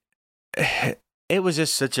 And then it was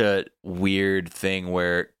just such a weird thing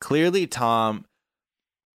where clearly Tom's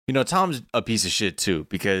a piece of shit too,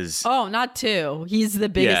 because not two. He's the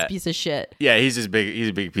biggest piece of shit. Yeah, he's a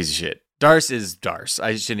big piece of shit. Darce is Darce.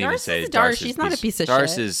 I shouldn't even say Darce. She's not a piece of shit.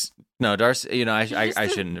 Darce is Darce. I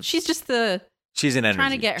shouldn't. She's just the. She's an energy.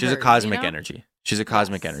 Trying to get She's her, a cosmic energy. She's a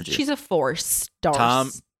cosmic energy. She's a force. Darce.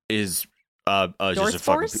 Tom is just a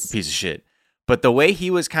fucking piece of shit. But the way he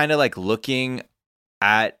was kind of looking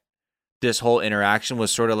at this whole interaction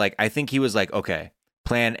was sort of I think he was like, okay,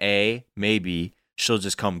 plan A, maybe she'll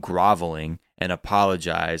just come groveling and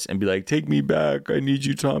apologize and be like, take me back. I need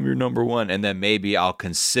you, Tom. You're number one. And then maybe I'll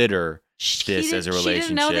consider this as a relationship. She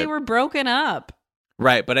didn't know they were broken up.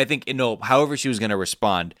 Right. But I think, however she was going to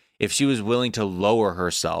respond, if she was willing to lower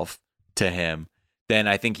herself to him, then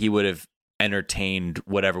I think he would have entertained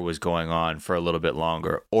whatever was going on for a little bit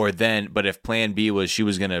longer. But if plan B was she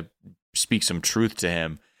was going to speak some truth to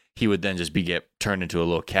him, he would then just get turned into a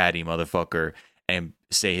little catty motherfucker and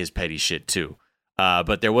say his petty shit too.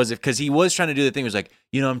 But there was, because he was trying to do the thing, was like,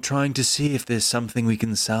 I'm trying to see if there's something we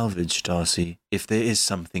can salvage, Darcy. If there is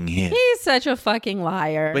something here. He's such a fucking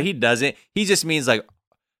liar. But he doesn't. He just means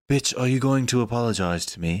bitch, are you going to apologize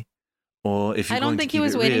to me? Or if you're I don't think he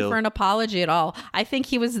was waiting for an apology at all. I think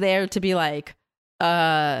he was there to be like,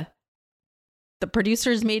 the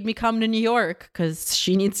producers made me come to New York because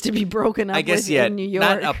she needs to be broken up in New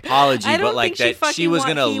York. Not apology, but like that she was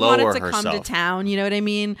going to lower herself. He wanted to come to town, you know what I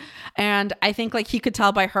mean? And I think like he could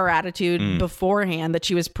tell by her attitude beforehand that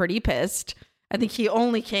she was pretty pissed. I think he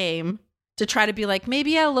only came to try to be like,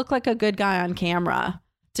 maybe I'll look like a good guy on camera.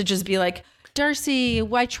 To just be like, Darcy,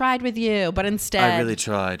 I tried with you, but instead... I really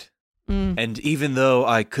tried. And even though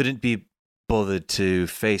I couldn't be bothered to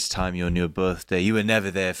FaceTime you on your birthday, you were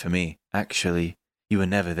never there for me. Actually, you were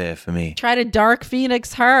never there for me. Try to Dark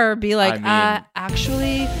Phoenix her, be like,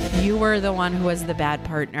 actually, you were the one who was the bad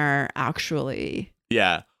partner, actually.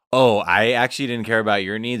 Yeah. Oh, I actually didn't care about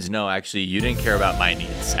your needs? No, actually, you didn't care about my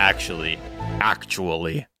needs. Actually.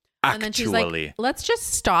 And then she's like, let's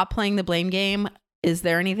just stop playing the blame game. Is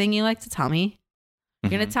there anything you like to tell me?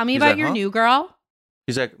 You're going to tell me about your new girl?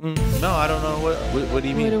 He's like, no, I don't know. What do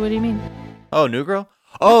you mean? What do you mean? Oh, new girl?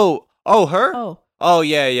 Oh, her? Oh,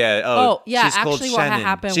 yeah. Oh, yeah. She's actually, what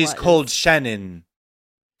happened She's called Shannon.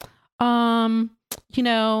 He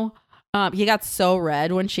got so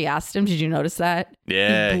red when she asked him. Did you notice that?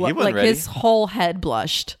 Yeah, he wasn't ready. His whole head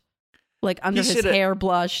blushed. Like under his hair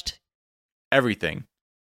blushed. Everything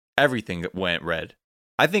went red.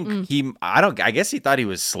 I think I guess he thought he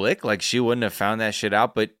was slick. Like she wouldn't have found that shit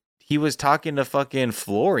out, but he was talking to fucking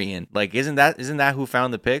Florian. Like, isn't that who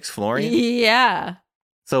found the pics? Florian? Yeah.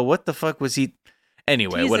 So what the fuck was he?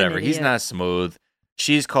 Anyway, whatever. He's not smooth.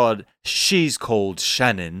 She's called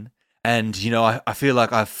Shannon. And, I feel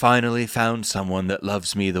like I finally found someone that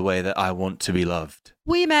loves me the way that I want to be loved.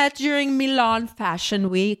 We met during Milan Fashion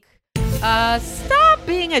Week. Stop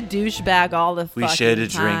being a douchebag all the fucking time. We shared a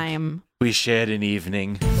drink. We shared an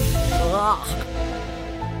evening. Ugh.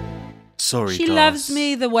 Sorry, she loves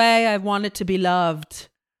me the way I want to be loved.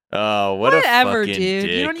 Oh, whatever, dude.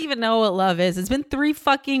 Dick. You don't even know what love is. It's been 3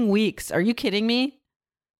 fucking weeks. Are you kidding me?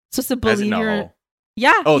 Supposed to believe you're...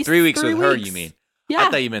 Yeah. Oh, 3 weeks with her, you mean? Yeah.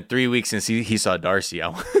 I thought you meant 3 weeks since he saw Darcy.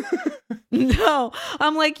 No,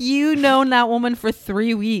 I'm like, known that woman for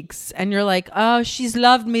 3 weeks, and you're like, oh, she's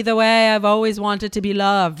loved me the way I've always wanted to be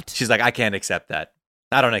loved. She's like, I can't accept that.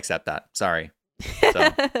 I don't accept that. Sorry. So,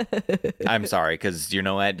 I'm sorry, because you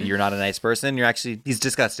know what? You're not a nice person. He's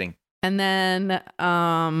disgusting. And then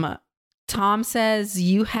Tom says,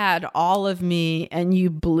 you had all of me and you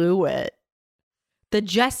blew it. The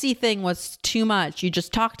Jesse thing was too much. You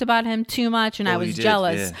just talked about him too much, and I was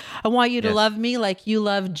jealous. Yeah. I want you to love me like you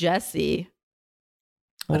love Jesse.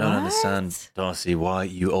 I don't understand, Darcy, why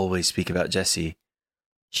you always speak about Jesse.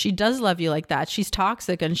 She does love you like that. She's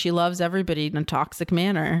toxic, and she loves everybody in a toxic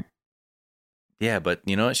manner. Yeah, but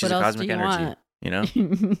you know what? She's a cosmic energy.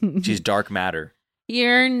 Want? She's dark matter.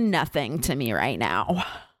 You're nothing to me right now.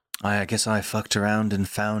 I guess I fucked around and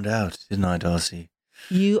found out, didn't I, Darcy?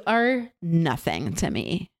 You are nothing to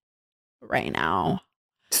me right now.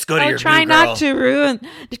 Just go to your try new girl.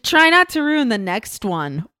 Try not to ruin the next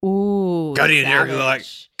one. Ooh. Go to your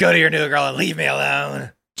new girl and leave me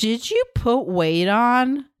alone. Did you put weight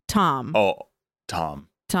on? Tom. Oh, Tom.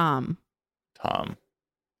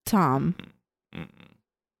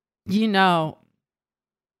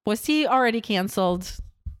 Was he already canceled?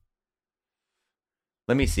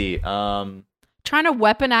 Let me see. Trying to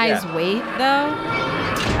weaponize weight, though?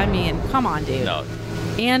 I mean, come on, dude. No.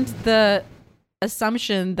 And the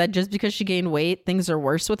assumption that just because she gained weight, things are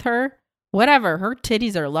worse with her. Whatever. Her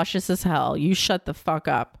titties are luscious as hell. You shut the fuck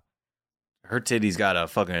up. Her titties got a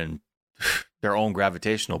fucking their own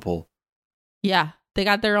gravitational pull. Yeah. They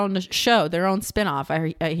got their own show, their own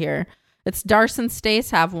spinoff, I hear. It's Darce and Stace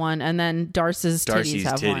have one, and then Darcy's titties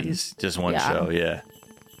have one. Just one show, yeah.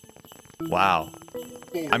 Wow.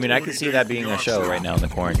 I mean, I can see that being a show right now in the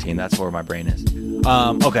quarantine. That's where my brain is.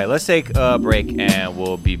 Okay, let's take a break, and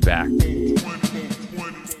we'll be back.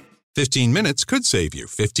 15 minutes could save you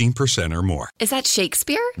 15% or more. Is that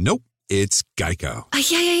Shakespeare? Nope, it's Geico.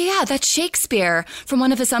 Yeah, that's Shakespeare from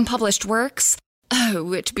one of his unpublished works.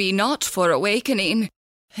 Oh, it be not for awakening.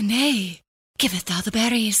 Nay, giveth thou the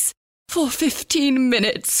berries. For 15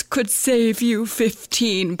 minutes could save you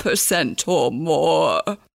 15% or more.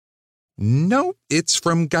 No, it's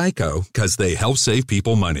from Geico, because they help save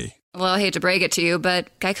people money. Well, I hate to break it to you,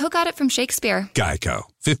 but Geico got it from Shakespeare. Geico.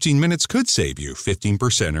 15 minutes could save you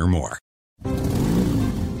 15% or more.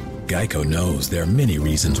 Geico knows there are many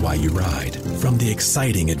reasons why you ride. From the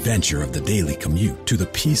exciting adventure of the daily commute to the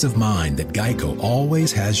peace of mind that Geico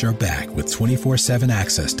always has your back with 24/7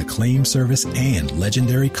 access to claim service and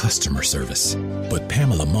legendary customer service. But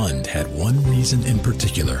Pamela Mund had one reason in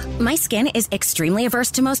particular. My skin is extremely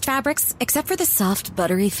averse to most fabrics, except for the soft,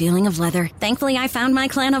 buttery feeling of leather. Thankfully, I found my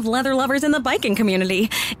clan of leather lovers in the biking community.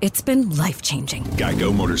 It's been life-changing.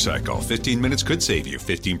 Geico Motorcycle. 15 minutes could save you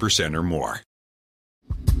 15% or more.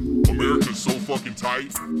 America's so fucking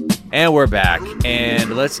tight. And we're back.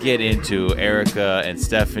 And let's get into Erica and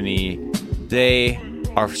Stephanie. They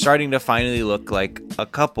are starting to finally look like a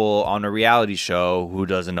couple on a reality show who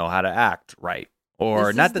doesn't know how to act right.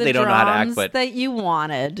 Or not that they don't know how to act, but that you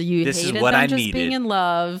wanted. You this hated is what them I just needed. being in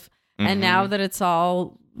love. And now that it's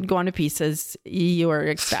all going to pieces, you are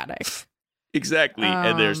ecstatic. Exactly.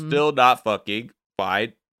 And they're still not fucking.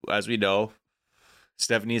 Fine. As we know,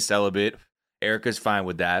 Stephanie is celibate. Erica's fine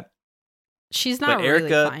with that. She's not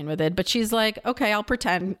really fine with it, but she's like, okay, I'll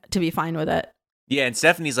pretend to be fine with it. Yeah, and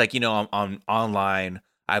Stephanie's like, I'm online.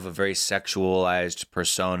 I have a very sexualized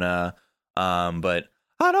persona, but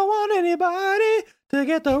I don't want anybody to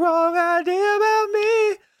get the wrong idea about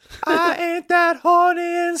me. I ain't that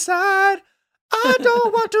horny inside. I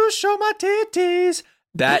don't want to show my titties.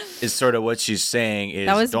 That is sort of what she's saying. Is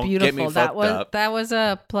that was don't beautiful. Get me that was up. That was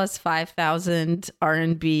a plus 5,000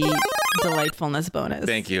 R&B delightfulness bonus.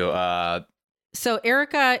 Thank you. So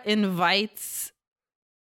Erica invites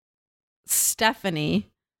Stephanie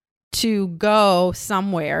to go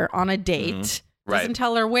somewhere on a date. Mm-hmm. Right. Doesn't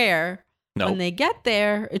tell her where. Nope. When they get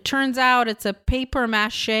there, it turns out it's a paper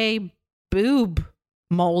mache boob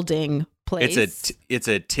molding place. It's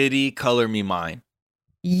a titty color me mine.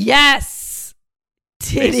 Yes.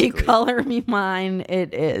 Titty Basically. color me mine.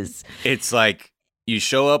 It is. It's like you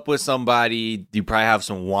show up with somebody, you probably have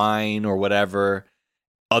some wine or whatever.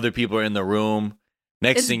 Other people are in the room.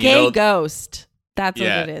 Next thing you know, ghost. That's what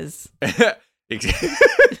it is.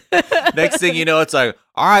 Next thing you know, it's like,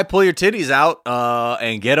 all right, pull your titties out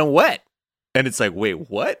and get them wet. And it's like, wait,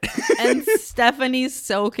 what? And Stephanie's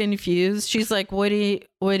so confused. She's like, what do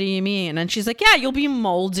you mean? And she's like, yeah, you'll be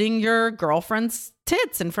molding your girlfriend's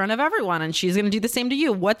tits in front of everyone, and she's going to do the same to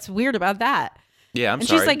you. What's weird about that? Yeah, and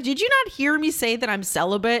sorry. she's like, did you not hear me say that I'm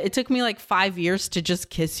celibate? It took me like 5 years to just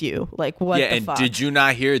kiss you. Like, what the fuck? Did you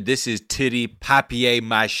not hear this is titty papier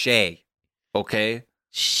mâché? Okay?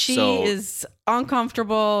 She is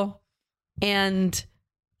uncomfortable. And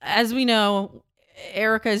as we know,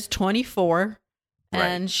 Erica is 24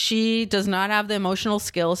 and she does not have the emotional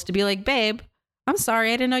skills to be like, babe, I'm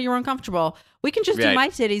sorry. I didn't know you were uncomfortable. We can just do my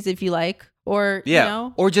titties if you like. Or, you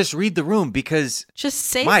know, or just read the room because just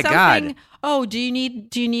say my something. God. Oh, do you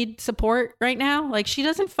need support right now? Like, she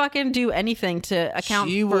doesn't fucking do anything to account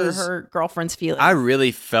for her girlfriend's feelings. I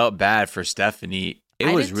really felt bad for Stephanie.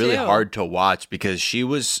 It was really too. hard to watch because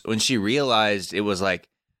when she realized it was like,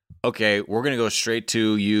 okay, we're going to go straight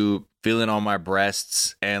to you feeling on my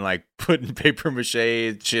breasts and like putting paper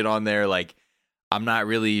mache shit on there. Like, I'm not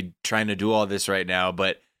really trying to do all this right now,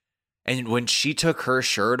 and when she took her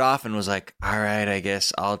shirt off and was like, all right, I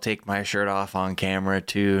guess I'll take my shirt off on camera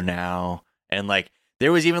too now. And like,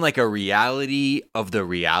 there was even like a reality of the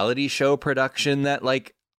reality show production that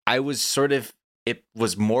like, I was sort of, it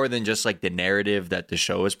was more than just like the narrative that the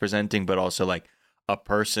show was presenting, but also like a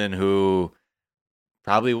person who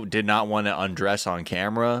probably did not want to undress on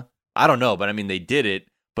camera. I don't know, but I mean, they did it.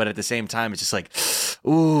 But at the same time, it's just like,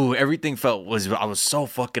 ooh, everything I was so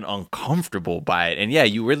fucking uncomfortable by it. And yeah,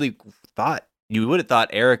 you would have thought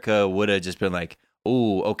Erica would have just been like,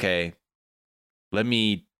 ooh, okay, let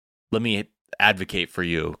me advocate for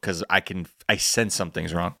you because I sense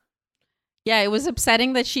something's wrong. Yeah, it was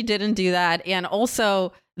upsetting that she didn't do that. And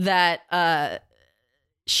also that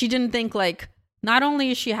she didn't think like, not only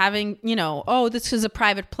is she having, oh, this is a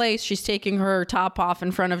private place. She's taking her top off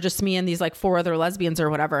in front of just me and these like 4 other lesbians or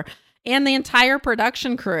whatever. And the entire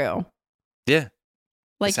production crew. Yeah.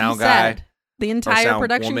 Like sound you said, guy, the entire sound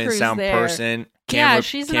production woman, crew is sound there. person, camera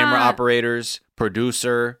not... operators,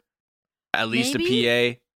 producer, at least a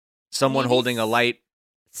PA, someone holding a light.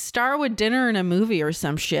 Starwood dinner in a movie or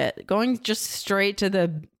some shit. Going just straight to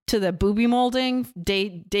the booby molding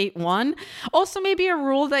date 1. Also, maybe a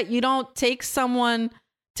rule that you don't take someone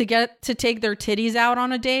to take their titties out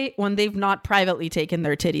on a date when they've not privately taken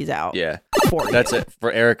their titties out. Yeah, that's it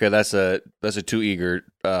for Erica. That's a too eager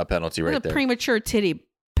penalty right there. Premature titty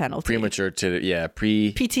penalty. Premature titty. Yeah,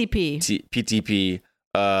 PTP. PTP.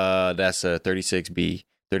 That's a 36B,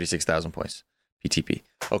 36,000 points. PTP.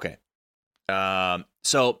 Okay.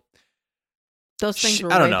 So. Those things were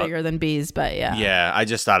way bigger than bees, but yeah. Yeah, I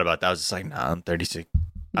just thought about that. I was just like, nah, I'm 36.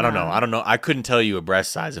 I don't know. I couldn't tell you a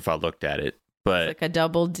breast size if I looked at it, but it's like a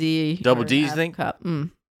double D. Double D, you think? Cup.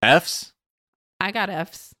 Fs? I got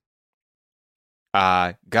Fs.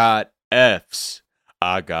 I got Fs.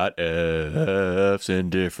 I got Fs in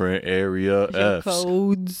different area Fs.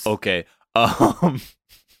 Codes. Okay.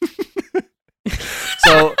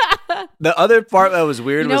 So the other part that was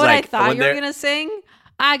weird you know was what like I thought you were gonna sing?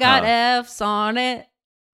 I got Fs on it.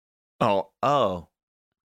 Oh.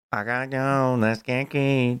 I got go. Let's get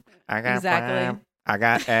key. I got exactly. I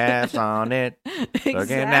got Fs on it. Exactly.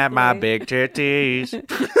 Looking at my big titties.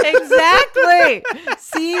 Exactly.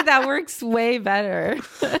 See, that works way better.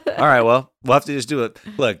 All right, well, we'll have to just do it.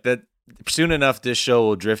 Look, that soon enough, this show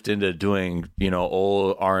will drift into doing,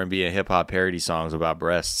 old R&B and hip hop parody songs about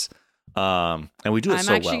breasts. And we do it so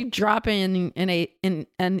well. I'm actually dropping in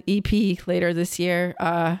an EP later this year.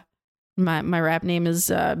 My rap name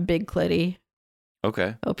is Big Clitty.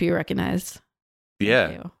 Okay. Hope you recognize.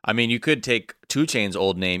 Yeah. I mean, you could take 2 Chainz's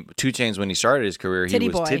old name. 2 Chainz, when he started his career, he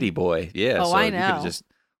was Titty Boy. Yeah. Oh, so I know. You could just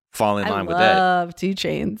fall in line with that. I love 2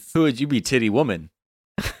 Chainz. Who would you be? Titty woman?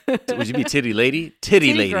 Would you be titty lady?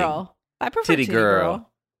 Titty lady. Girl. I prefer titty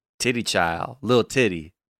girl. Titty child. Little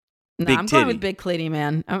titty. No, big I'm titty. going with Big Clitty,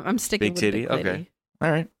 man. I'm sticking big with titty? Big Clitty. Okay.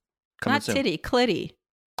 All right. Not soon. Titty, Clitty.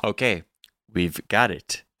 Okay. We've got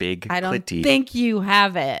it. Big I don't Clitty. think you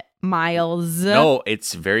have it, Miles. No,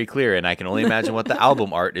 it's very clear, and I can only imagine what the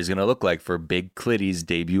album art is going to look like for Big Clitty's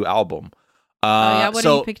debut album. What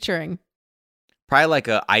are you picturing? Probably like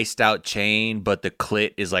a iced out chain, but the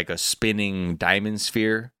clit is like a spinning diamond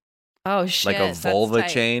sphere. Oh shit! Like a vulva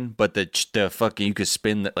chain, but the fucking you could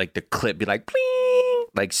spin the clit be like bling,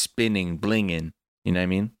 like spinning, blinging. You know what I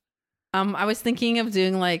mean? I was thinking of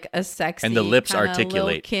doing like a sexy and the lips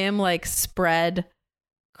articulate Lil' Kim like spread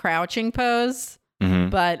crouching pose,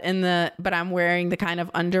 but I'm wearing the kind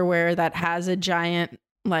of underwear that has a giant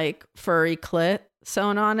like furry clit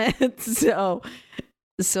sewn on it. So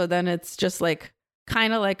then it's just like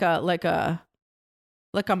kind of like a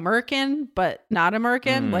merkin, but not a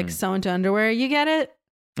merkin, like sewn to underwear. You get it?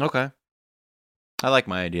 Okay. I like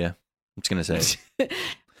my idea. I'm just gonna say.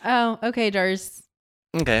 Oh, okay, Dars.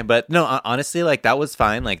 Okay, but no, honestly, like that was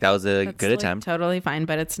fine. Like that was a good attempt. Totally fine,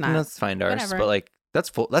 but it's not. That's fine, Dars. Whatever. But like that's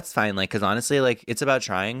fine. Like because honestly, like it's about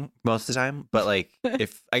trying most of the time. But like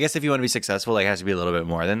if you want to be successful, like it has to be a little bit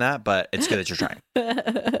more than that. But it's good that you're trying.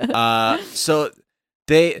 So.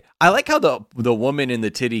 I like how the woman in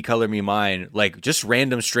the Titty Color Me Mine, like just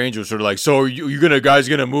random strangers sort of like, so are you guys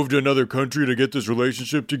gonna move to another country to get this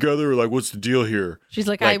relationship together? Or like, what's the deal here? She's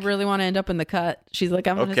like, I really want to end up in the cut. She's like,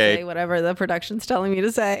 I'm going to say whatever the production's telling me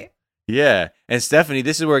to say. Yeah. And Stephanie,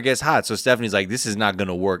 this is where it gets hot. So Stephanie's like, this is not going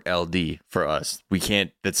to work LD for us. We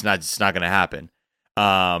can't, it's not going to happen.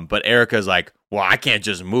 But Erica's like, well, I can't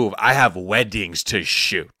just move. I have weddings to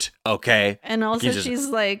shoot. Okay. And also she's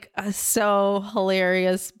like so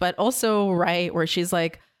hilarious, but also right where she's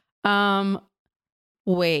like,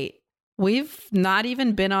 wait, we've not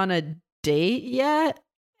even been on a date yet.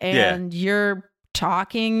 And you're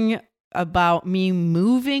talking about me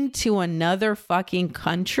moving to another fucking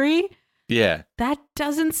country. Yeah. That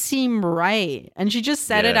doesn't seem right. And she just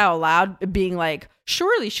said it out loud, being like,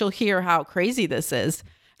 surely she'll hear how crazy this is.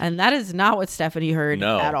 And that is not what Stephanie heard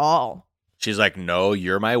at all. She's like, no,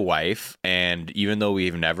 you're my wife. And even though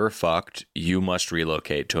we've never fucked, you must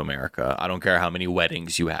relocate to America. I don't care how many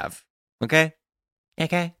weddings you have. Okay?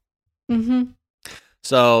 Okay. Mm-hmm.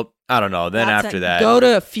 So, I don't know. Then after that. Go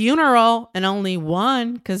to a funeral and only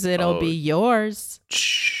one because it'll be yours.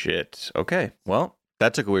 Shit. Okay. Well,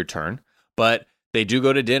 that took a weird turn. But they do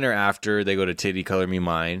go to dinner after. They go to Titty Color Me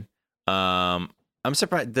Mine. I'm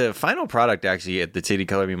surprised. The final product actually at the Titty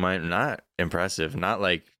Color Me Mine, not impressive. Not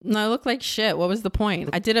like. No, it looked like shit. What was the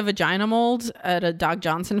point? I did a vagina mold at a Doc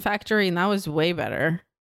Johnson factory, and that was way better.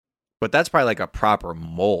 But that's probably like a proper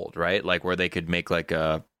mold, right? Like where they could make like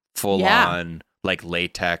a full on like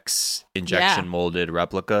latex injection molded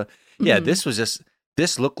replica. Mm-hmm. Yeah,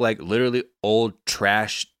 this looked like literally old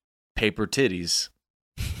trash paper titties.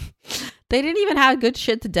 They didn't even have good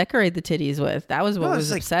shit to decorate the titties with. That was what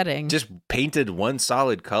was upsetting. Just painted one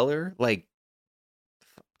solid color. Like,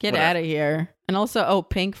 get out of here. And also,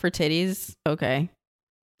 pink for titties. Okay.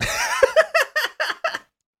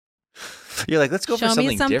 You're like, let's go for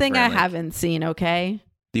something different. Show me something I haven't seen, okay?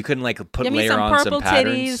 You couldn't like put Give layer me on some purple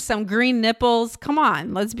titties, some green nipples. Come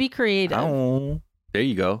on, let's be creative. Oh, there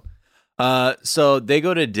you go. So they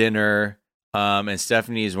go to dinner, and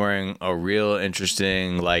Stephanie is wearing a real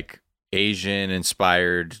interesting like Asian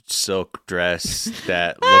inspired silk dress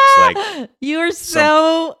that looks like you're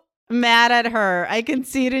so mad at her. I can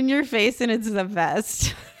see it in your face and it's the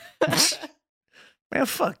best. Man,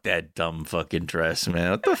 fuck that dumb fucking dress,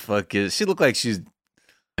 man. What the fuck is she? Look like she's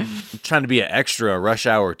trying to be an extra Rush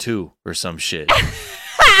Hour 2 or some shit.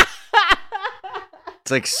 It's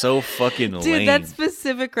like so fucking lame. Dude, that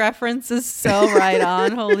specific reference is so right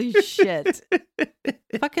on. Holy shit.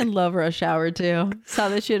 Fucking love Rush Hour 2. Saw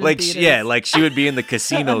this shit in theaters. Yeah, like she would be in the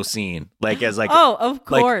casino scene. Like as like oh, of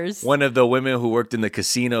course. Like one of the women who worked in the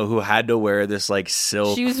casino who had to wear this like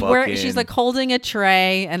silk she's like holding a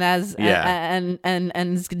tray and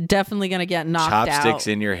and is definitely gonna get knocked out. Chopsticks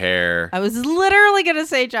in your hair. I was literally gonna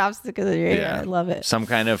say chopsticks in your hair. I love it. Some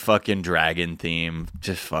kind of fucking dragon theme.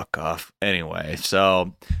 Just fuck off. Anyway, so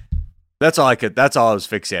that's all I was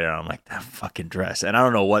fixated on. I'm like, that fucking dress. And I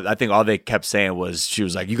don't know what, I think all they kept saying was, she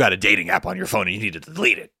was like, you got a dating app on your phone and you need to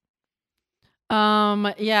delete it.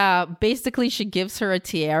 Yeah, basically she gives her a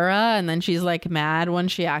tiara and then she's like mad when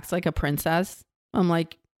she acts like a princess. I'm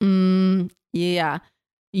like, yeah,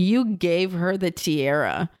 you gave her the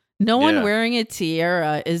tiara. No one wearing a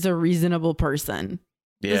tiara is a reasonable person.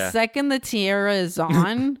 Yeah. The second the tiara is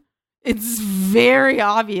on, it's very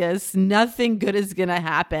obvious nothing good is going to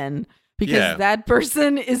happen because that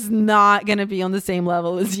person is not going to be on the same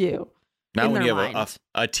level as you. Not when you have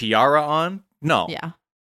a tiara on? No. Yeah.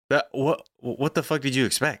 What the fuck did you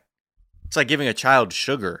expect? It's like giving a child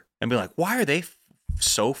sugar and being like, why are they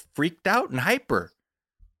so freaked out and hyper?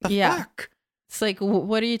 The fuck? It's like,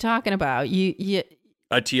 what are you talking about? You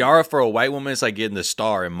A tiara for a white woman is like getting the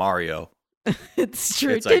star in Mario. It's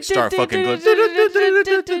true. It's like star fucking goes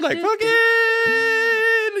like fucking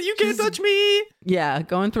you can't touch me. Yeah,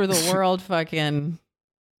 going through the world fucking.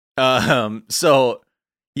 So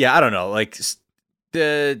yeah, I don't know. Like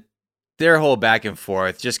their whole back and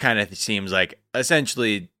forth just kind of seems like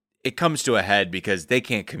essentially it comes to a head because they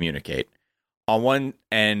can't communicate. On one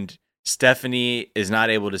end, Stephanie is not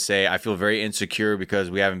able to say, I feel very insecure because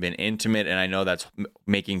we haven't been intimate. And I know that's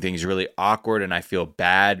making things really awkward. And I feel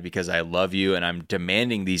bad because I love you. And I'm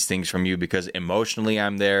demanding these things from you because emotionally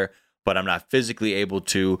I'm there, but I'm not physically able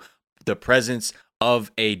to. The presence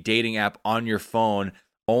of a dating app on your phone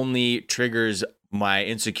only triggers my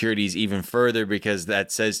insecurities even further because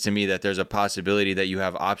that says to me that there's a possibility that you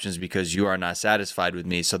have options because you are not satisfied with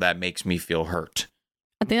me. So that makes me feel hurt.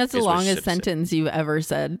 I think that's the longest sentence you've ever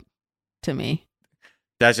said to me.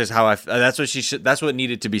 That's just how that's what she should, that's what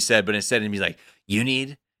needed to be said. But instead of me like, you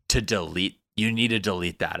need to delete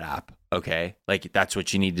that app. Okay. Like that's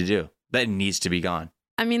what you need to do. That needs to be gone.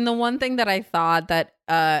 I mean, the one thing that I thought that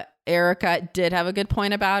Erica did have a good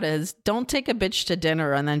point about is don't take a bitch to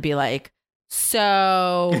dinner and then be like,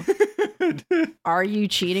 so are you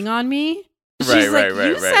cheating on me? She's like,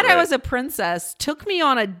 you said I was a princess, took me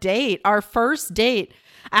on a date, our first date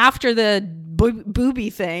after the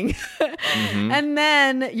booby thing. Mm-hmm. And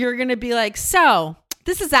then you're going to be like, so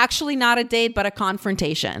this is actually not a date, but a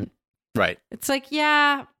confrontation. Right. It's like,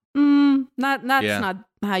 that's not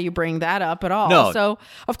how you bring that up at all. No. So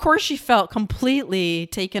of course she felt completely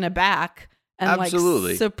taken aback and like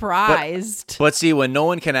surprised. But see, when no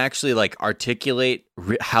one can actually like articulate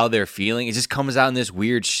how they're feeling, it just comes out in this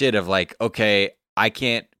weird shit of like, okay, I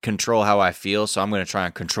can't control how I feel, so I'm going to try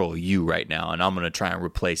and control you right now. And I'm going to try and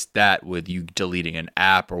replace that with you deleting an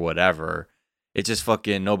app or whatever. It's just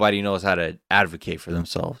fucking nobody knows how to advocate for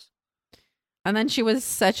themselves. And then she was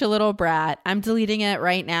such a little brat. I'm deleting it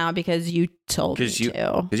right now because you told me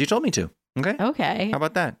to. Because you told me to. Okay. How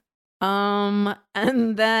about that?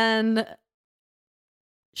 And then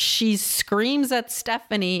she screams at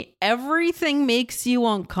Stephanie, everything makes you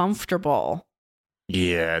uncomfortable.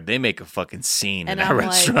 Yeah, they make a fucking scene in that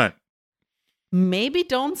restaurant. Like, maybe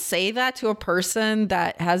don't say that to a person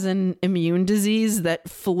that has an immune disease that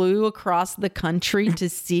flew across the country to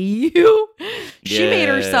see you. She made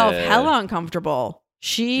herself hella uncomfortable.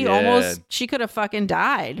 She could have fucking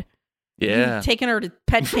died. Yeah. You've taken her to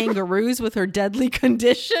pet kangaroos with her deadly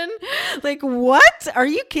condition. Like, what? Are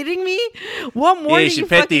you kidding me? What more? Yeah, you should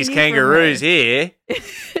pet these kangaroos here.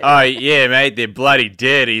 Oh, yeah, mate, they're bloody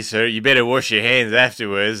dirty, so you better wash your hands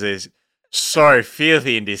afterwards. They're so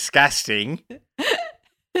filthy and disgusting.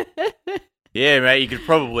 Yeah, mate, you could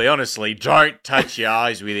probably, honestly, don't touch your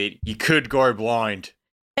eyes with it. You could go blind.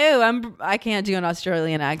 Oh, I can't do an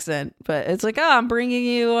Australian accent, but it's like, I'm bringing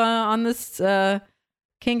you on this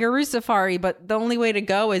kangaroo safari, but the only way to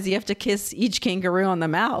go is you have to kiss each kangaroo on the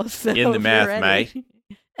mouth. So in the mouth, mate.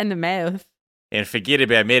 In the mouth. And forget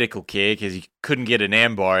about medical care because you couldn't get an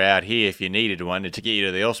ambar out here if you needed one to get you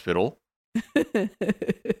to the hospital.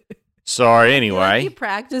 Sorry, anyway. You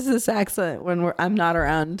practice this accent when I'm not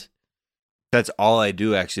around. That's all I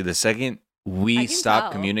do, actually. The second we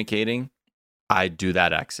stop communicating, I do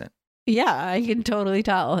that accent. Yeah, I can totally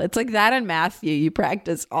tell. It's like that and Matthew you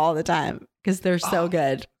practice all the time because they're so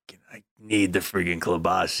good. I need the friggin'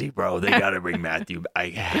 Klobasi, bro. They gotta bring Matthew.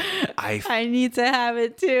 I need to have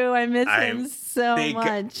it too. I miss him so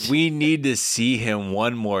much. We need to see him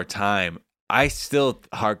one more time. I still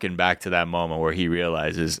harken back to that moment where he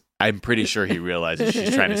realizes, I'm pretty sure he realizes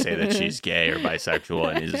she's trying to say that she's gay or bisexual.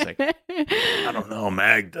 And he's just like, I don't know,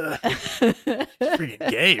 Magda. She's freaking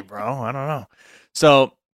gay, bro. I don't know.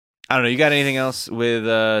 So, I don't know. You got anything else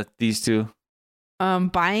with these two?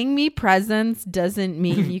 Buying me presents doesn't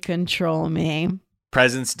mean you control me.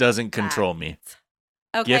 Presents doesn't control me.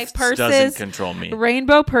 Okay, Gifts purses doesn't control me.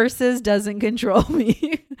 Rainbow purses doesn't control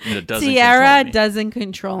me. It doesn't Tiara control me. doesn't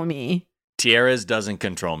control me. Tiaras doesn't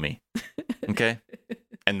control me. Okay?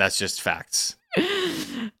 And that's just facts.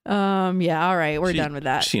 Yeah, all right. We're done with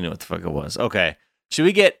that. She knew what the fuck it was. Okay. Should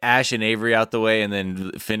we get Ash and Avery out the way and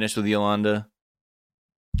then finish with Yolanda?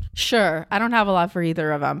 Sure. I don't have a lot for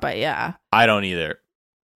either of them, but yeah. I don't either.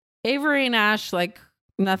 Avery and Ash, like,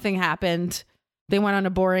 nothing happened. They went on a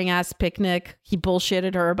boring ass picnic. He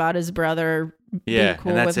bullshitted her about his brother being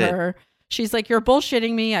cool with her. She's like, you're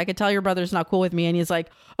bullshitting me. I could tell your brother's not cool with me. And he's like,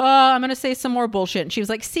 I'm going to say some more bullshit. And she was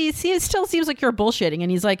like, see, it still seems like you're bullshitting. And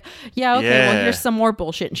he's like, yeah, okay, well, here's some more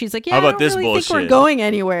bullshit. And she's like, yeah, how about I don't this really bullshit? think we're going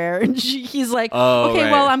anywhere. And he's like, okay,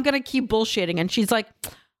 well, I'm going to keep bullshitting. And she's like,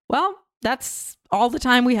 well, that's all the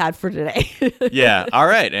time we had for today. Yeah. All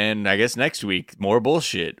right. And I guess next week, more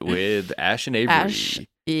bullshit with Ash and Avery.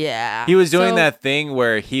 Yeah. He was doing that thing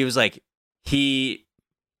where he was like,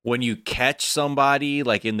 when you catch somebody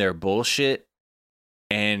like in their bullshit,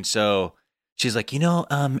 and so she's like,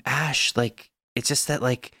 Ash, like, it's just that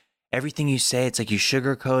like everything you say, it's like you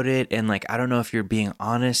sugarcoat it, and like I don't know if you're being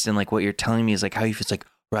honest, and like what you're telling me is like how you feel. It's like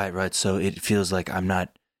right. So it feels like I'm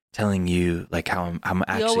not telling you like how I'm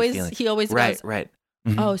actually feeling. He always right.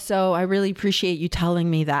 Mm-hmm. Oh, so I really appreciate you telling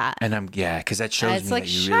me that. And because that shows me like, that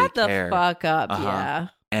you shut really care. The fuck up, yeah.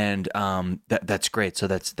 And that's great. So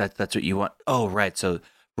that's what you want. Oh, right. So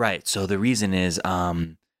the reason is I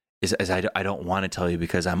don't want to tell you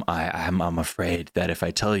because I'm afraid that if I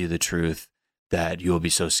tell you the truth, that you will be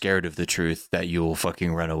so scared of the truth that you will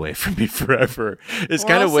fucking run away from me forever. It's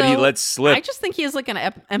kind of what he lets slip. I just think he has like an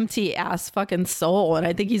empty ass fucking soul, and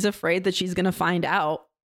I think he's afraid that she's gonna find out.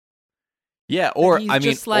 Yeah, or I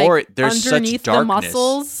mean, like, or there's underneath such darkness. The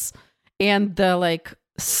muscles and the like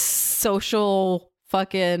social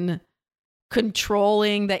fucking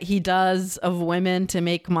controlling that he does of women to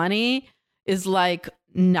make money is like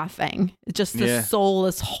nothing. It's just a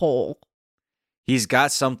soulless hole. He's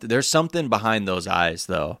got something. There's something behind those eyes,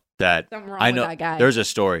 though. That I know. With that guy. There's a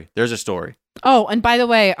story. Oh, and by the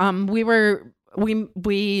way,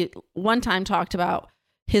 we one time talked about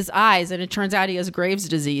his eyes, and it turns out he has Graves'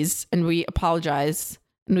 disease, and we apologize,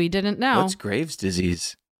 and we didn't know. What's Graves'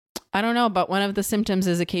 disease? I don't know, but one of the symptoms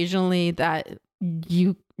is occasionally that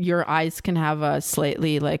your eyes can have a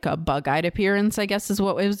slightly like a bug-eyed appearance, I guess is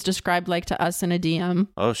what it was described like to us in a DM.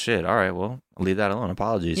 Oh shit. All right, well, I'll leave that alone.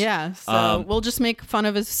 Apologies. Yeah, so we'll just make fun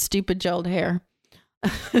of his stupid gelled hair.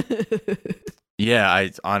 Yeah,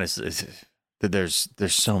 I honestly, there's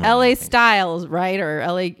so many LA things. Styles, right? Or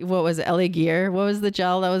LA, what was it? LA Gear? What was the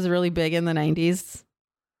gel that was really big in the 90s?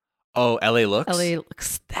 Oh, LA Looks? LA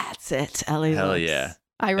Looks, that's it. LA Looks. Hell yeah.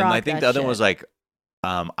 I rock and I think that the other shit. one was like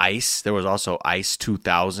Ice. There was also Ice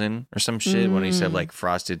 2000 or some shit when he said like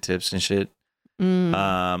frosted tips and shit.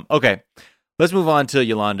 Okay, let's move on to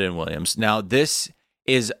Yolanda and Williams. Now, this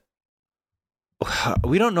is,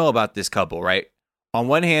 we don't know about this couple, right? On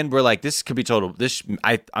one hand, we're like, this could be total.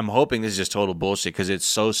 I'm hoping this is just total bullshit because it's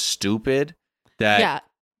so stupid that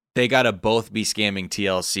they gotta both be scamming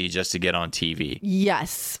TLC just to get on TV.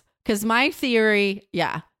 Yes, because my theory,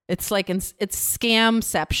 it's like it's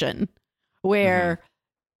scamception, where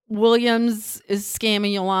Williams is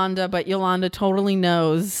scamming Yolanda, but Yolanda totally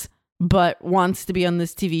knows, but wants to be on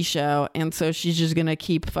this TV show, and so she's just gonna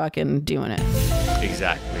keep fucking doing it.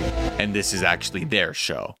 Exactly, and this is actually their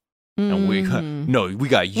show. And we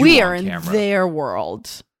got you. We on are in camera. their world.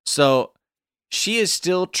 So she is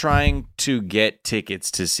still trying to get tickets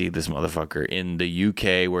to see this motherfucker in the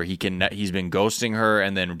UK, where he's been ghosting her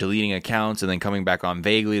and then deleting accounts and then coming back on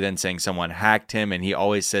vaguely, then saying someone hacked him, and he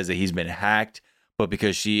always says that he's been hacked, but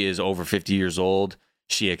because she is over 50 years old,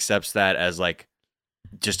 she accepts that as like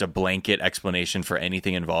just a blanket explanation for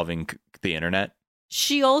anything involving the internet.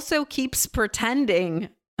 She also keeps pretending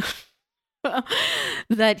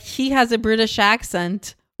that he has a British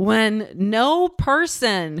accent when no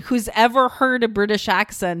person who's ever heard a British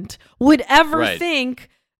accent would ever think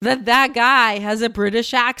that guy has a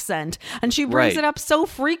British accent. And she brings it up so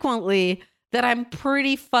frequently that I'm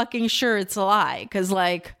pretty fucking sure it's a lie. Because,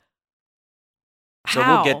 like, so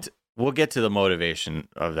how? we'll get to the motivation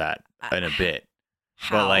of that in a bit.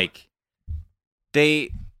 How? But like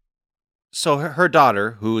so her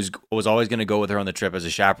daughter, who was always going to go with her on the trip as a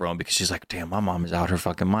chaperone, because she's like, damn, my mom is out her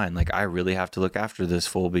fucking mind. Like, I really have to look after this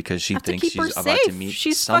fool because she thinks she's about to meet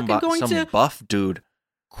some buff dude.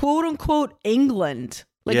 Quote unquote England.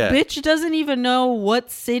 Like, bitch doesn't even know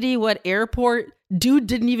what city, what airport. Dude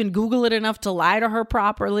didn't even Google it enough to lie to her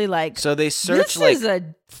properly. Like, so they search. This is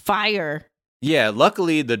a fire. Yeah,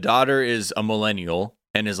 luckily the daughter is a millennial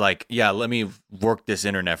and is like, yeah, let me work this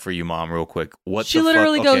internet for you, mom, real quick. She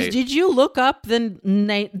literally goes, did you look up the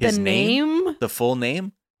name? The full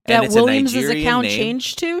name? That it's Williams' a Nigerian account name?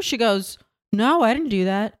 changed to? She goes, no, I didn't do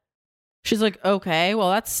that. She's like, okay,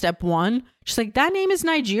 well, that's step one. She's like, that name is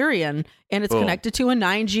Nigerian and it's connected to a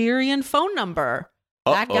Nigerian phone number.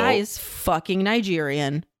 That guy is fucking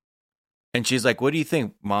Nigerian. And she's like, what do you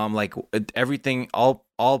think, mom? Like, everything, all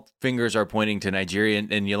fingers are pointing to Nigeria.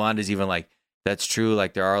 And Yolanda's even like, that's true.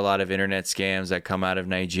 Like, there are a lot of internet scams that come out of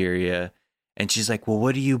Nigeria. And she's like, well,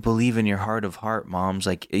 what do you believe in your heart of heart, moms?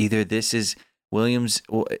 Like, either this is Williams,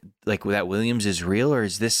 like that Williams is real, or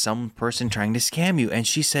is this some person trying to scam you? And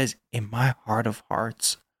she says, in my heart of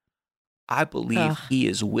hearts, I believe he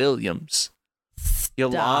is Williams. Stop.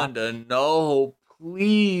 Yolanda, no,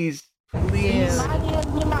 please. Please.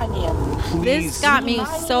 This got me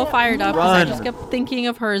so fired up because I just kept thinking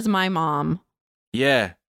of her as my mom.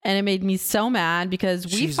 Yeah. And it made me so mad because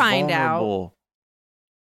we find out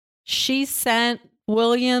she sent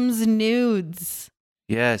Williams nudes.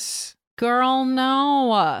 Yes. Girl,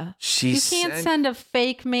 no. You can't send a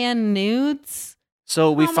fake man nudes.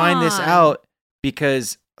 So we find this out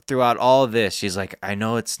because throughout all of this, she's like, I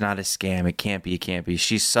know it's not a scam. It can't be.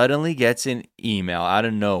 She suddenly gets an email out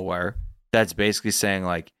of nowhere that's basically saying,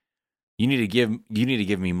 like, you need to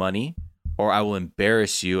give me money or I will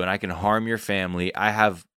embarrass you and I can harm your family. I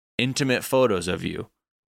have intimate photos of you.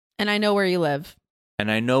 And I know where you live.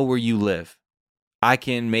 I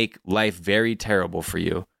can make life very terrible for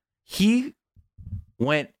you. He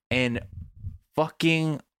went and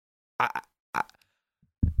fucking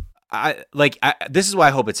this is why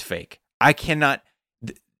I hope it's fake. I cannot.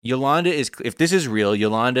 Yolanda is, if this is real,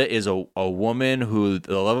 Yolanda is a woman who,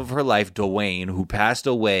 the love of her life, Dwayne, who passed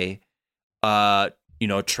away,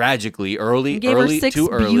 tragically early. Gave her 6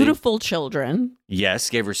 beautiful children. Yes,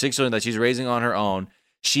 gave her 6 children that she's raising on her own.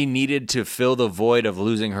 She needed to fill the void of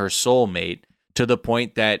losing her soulmate to the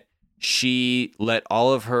point that she let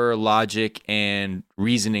all of her logic and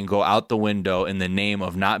reasoning go out the window in the name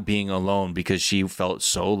of not being alone because she felt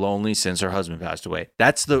so lonely since her husband passed away.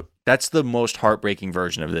 That's the most heartbreaking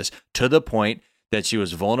version of this, to the point that she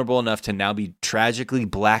was vulnerable enough to now be tragically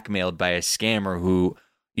blackmailed by a scammer who,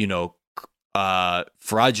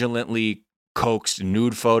 fraudulently coaxed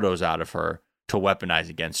nude photos out of her to weaponize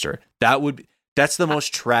against her. That's the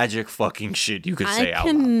most tragic fucking shit you could say out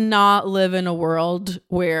loud. I cannot live in a world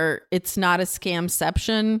where it's not a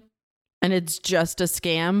scamception and it's just a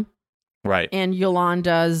scam. Right. And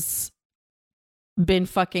Yolanda's been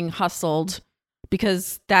fucking hustled,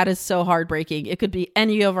 because that is so heartbreaking. It could be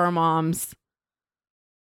any of our moms.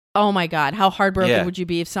 Oh my God. How heartbroken would you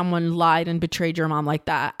be if someone lied and betrayed your mom like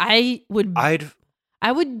that? I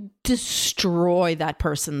would destroy that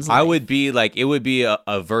person's life. I would be like, it would be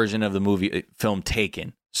a version of the film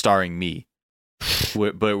Taken, starring me,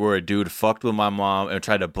 but where a dude fucked with my mom and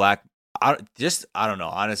tried to I don't know,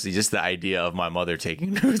 honestly, just the idea of my mother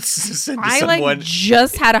taking nudes to send to someone.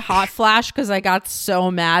 Just had a hot flash because I got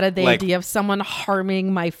so mad at the idea of someone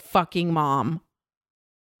harming my fucking mom.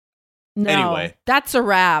 No, anyway, that's a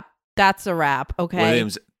wrap. Okay.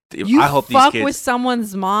 Williams, you I hope fuck these kids with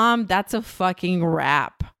someone's mom. That's a fucking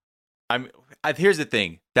wrap. Here's the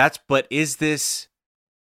thing. But is this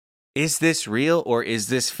real or is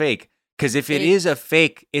this fake? Because if it is a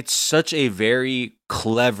fake, it's such a very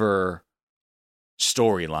clever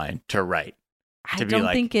storyline to write. I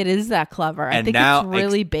don't think it is that clever. I think it's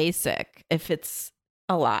really basic if it's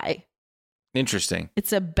a lie. Interesting.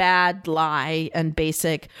 It's a bad lie and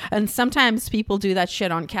basic. And sometimes people do that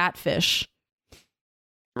shit on Catfish.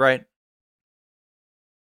 Right.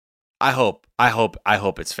 I hope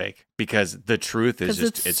it's fake, because the truth is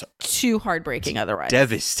just it's too heartbreaking otherwise.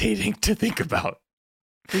 Devastating to think about.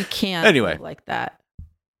 We can't anyway live like that.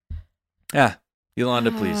 Yeah.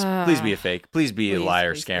 Yolanda, please be a fake. Please be a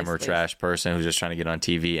liar, scammer, trash person who's just trying to get on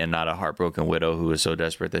TV, and not a heartbroken widow who is so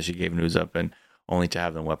desperate that she gave news up and only to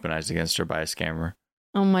have them weaponized against her by a scammer.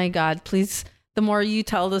 Oh my God, please. The more you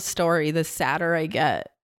tell the story, the sadder I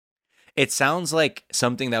get. It sounds like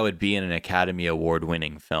something that would be in an Academy Award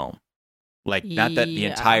winning film. Like, not that the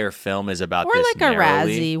entire film is about or this like a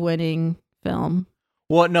narrowly. Razzie winning film.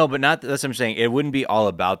 Well, no, but not. That's what I'm saying. It wouldn't be all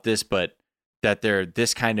about this, but that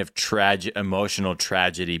this kind of emotional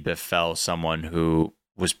tragedy befell someone who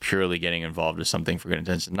was purely getting involved with something for good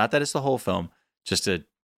intention. Not that it's the whole film, just I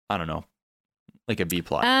don't know, like a B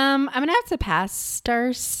plot. I'm gonna have to pass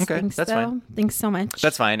stars. Okay, that's fine. Thanks so much.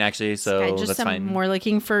 That's fine, actually. So just that's I'm fine. more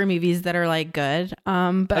looking for movies that are like good.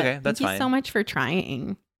 But Okay, that's thank you fine. so much for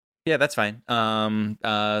trying. Yeah, that's fine.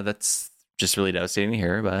 That's just really devastating to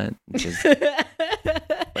hear, but just, like,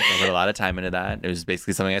 I put a lot of time into that. It was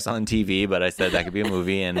basically something I saw on TV, but I said that could be a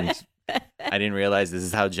movie, and I didn't realize this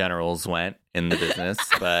is how generals went in the business.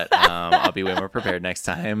 But I'll be way more prepared next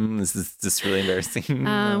time. This is just really embarrassing.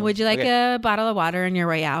 Would you like a bottle of water on your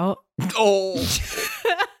way out? Oh.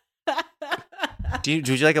 Would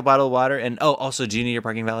you like a bottle of water? And also, do you need your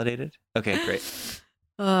parking validated? Okay, great.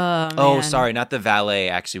 Man. Sorry, not the valet.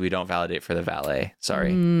 Actually, we don't validate for the valet.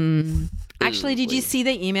 Sorry. Actually, did you see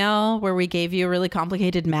the email where we gave you a really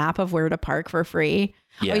complicated map of where to park for free?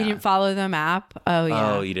 Yeah. Oh, you didn't follow the map? Oh,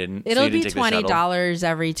 yeah. Oh, you didn't? It'll So you be didn't take the shuttle? $20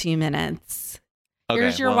 every 2 minutes. Okay,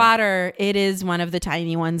 Here's your well, water. It is one of the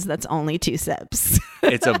tiny ones that's only 2 sips.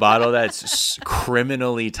 It's a bottle that's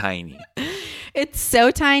criminally tiny. It's so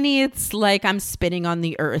tiny. It's like I'm spitting on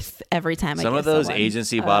the earth every time I Some get of those someone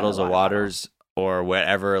agency a bottles of water waters or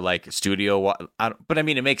whatever, like studio but I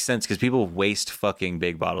mean, it makes sense because people waste fucking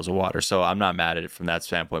big bottles of water. So I'm not mad at it from that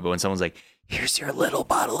standpoint. But when someone's like, here's your little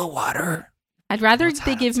bottle of water. I'd rather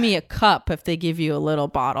they give me a cup if they give you a little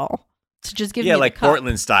bottle. So just give me like the cup.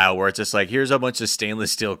 Portland style, where it's just like, here's a bunch of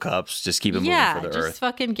stainless steel cups. Just keep it moving for the just earth.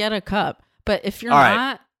 fucking get a cup. But if you're All right.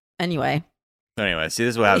 not, anyway. Anyway, see,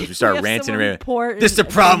 this is what happens. We start have ranting some and raving. important This is the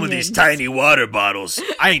problem with opinions. these tiny water bottles.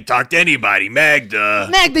 I ain't talked to anybody. Magda,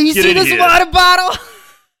 You get see in this here. water bottle?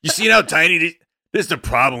 You see how tiny this is? The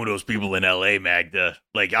problem with those people in LA, Magda.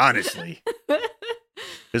 Like, honestly.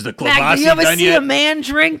 Is the Magda, Klobasi you ever done see yet? a man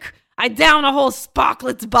drink? I down a whole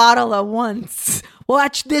Sparklets bottle at once.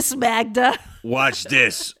 Watch this, Magda. Watch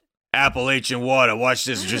this. Appalachian water. Watch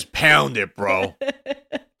this. Just pound it, bro.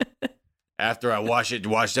 After I wash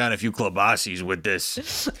down a few Klobasis with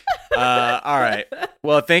this. All right.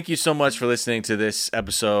 Well, thank you so much for listening to this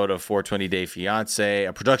episode of 420 Day Fiancé,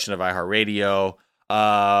 a production of iHeartRadio.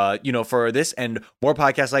 For this and more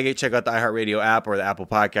podcasts like it, check out the iHeartRadio app or the Apple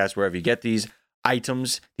Podcast, wherever you get these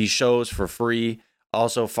items, these shows for free.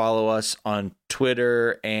 Also follow us on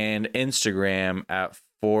Twitter and Instagram at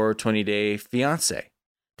 420 Day Fiancé.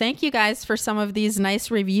 Thank you guys for some of these nice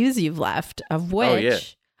reviews you've left, of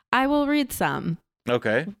which I will read some.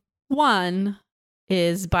 Okay. One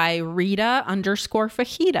is by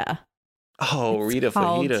Rita_Fajita. Oh, Rita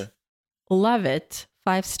called Fajita. Love it.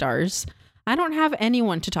 5 stars. I don't have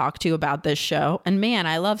anyone to talk to about this show. And man,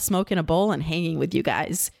 I love smoking a bowl and hanging with you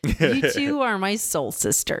guys. You two are my soul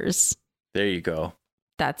sisters. There you go.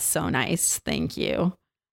 That's so nice. Thank you.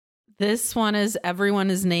 This one is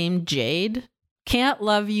everyone is named Jade. Can't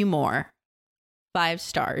love you more. 5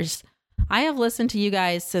 stars. I have listened to you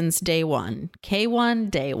guys since day one.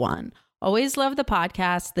 K1 day one. Always love the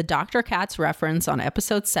podcast. The Dr. Katz reference on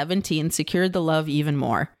episode 17 secured the love even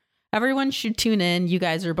more. Everyone should tune in. You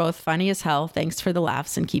guys are both funny as hell. Thanks for the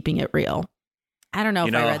laughs and keeping it real. I don't know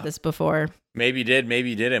if I read this before. Maybe you did,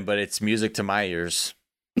 maybe you didn't, but it's music to my ears.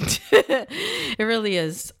 It really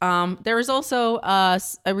is. There was also a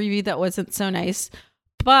review that wasn't so nice,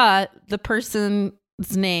 but the person's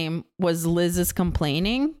name was Liz is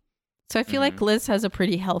complaining. So I feel like Liz has a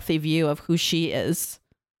pretty healthy view of who she is.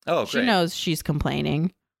 Oh, great. She knows she's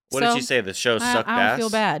complaining. What did she say? The show sucked I ass? don't feel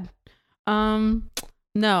bad.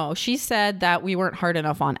 No, she said that we weren't hard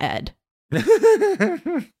enough on Ed.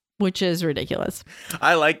 Which is ridiculous.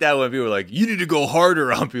 I like that when people are like, you need to go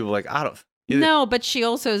harder on people. Like, I don't. No, but she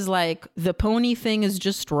also is like, the pony thing is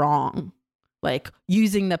just wrong. Like,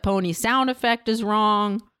 using the pony sound effect is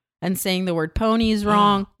wrong. And saying the word pony is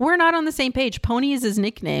wrong. We're not on the same page. Pony is his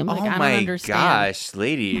nickname. Like, I don't understand. Gosh,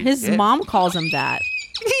 lady. His mom calls him that.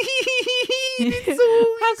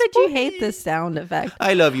 How could you hate this sound effect?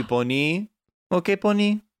 I love you, Pony. Okay,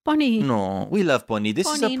 Pony? Pony. No, we love Pony. This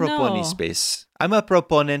is a Pony, pro-Pony no. space. I'm a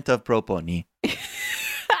proponent of pro-Pony.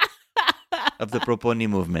 Of the pro-Pony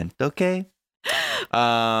movement, okay?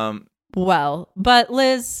 Well, but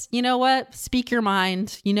Liz, you know what? Speak your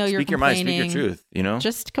mind. You know you're Speak your mind, complaining. speak your truth, you know?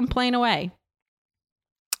 Just complain away.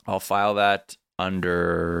 I'll file that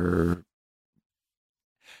under...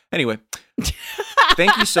 Anyway,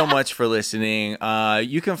 thank you so much for listening.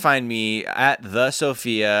 You can find me at the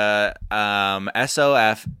Sophia,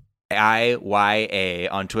 SOFIYA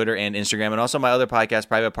on Twitter and Instagram, and also my other podcast,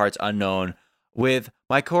 Private Parts Unknown, with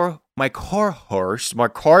my Mike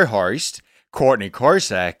Horhorst, Courtney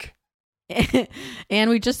Corsack. And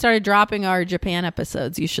we just started dropping our Japan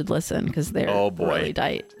episodes. You should listen because they're really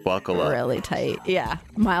tight. Buckle up. Really tight. Yeah.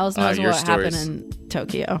 Miles knows what happened in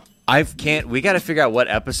Tokyo. We got to figure out what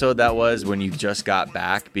episode that was when you just got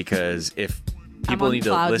back, because if people need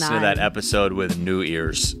to listen to that episode with new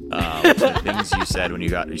ears, the things you said when you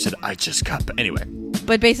said, I just got back. Anyway.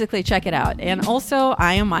 But basically, check it out. And also,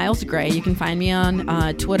 I am Miles Gray. You can find me on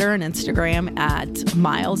Twitter and Instagram at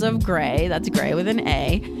Miles of Gray. That's Gray with an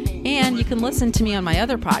A. And you can listen to me on my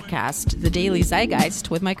other podcast, The Daily Zeitgeist,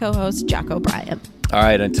 with my co-host, Jack O'Brien. All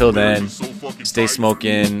right, until then, stay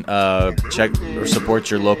smoking. Check or support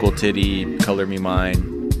your local titty. Color Me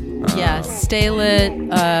Mine. Stay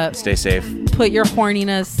lit. Stay safe. Put your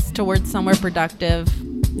horniness towards somewhere productive.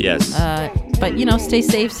 Yes. But, stay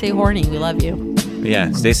safe, stay horny. We love you.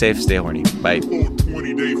 Yeah, stay safe, stay horny. Bye.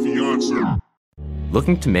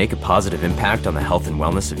 Looking to make a positive impact on the health and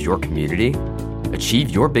wellness of your community?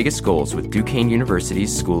 Achieve your biggest goals with Duquesne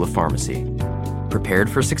University's School of Pharmacy.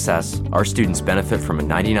 Prepared for success, our students benefit from a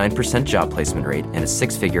 99% job placement rate and a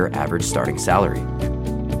 6-figure average starting salary.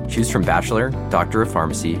 Choose from bachelor, doctor of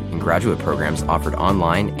pharmacy, and graduate programs offered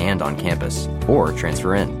online and on campus, or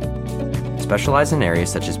transfer in. Specialize in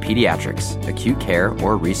areas such as pediatrics, acute care,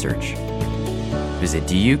 or research. Visit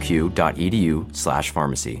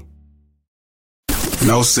duq.edu/pharmacy.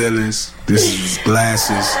 No ceilings. This is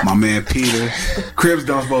Glasses. My man Peter. Cribs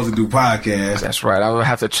don't supposed to do podcasts. That's right. I will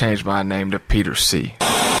have to change my name to Peter C.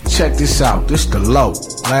 Check this out. This the Low.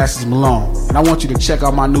 Glasses Malone. And I want you to check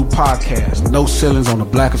out my new podcast, No Ceilings, on the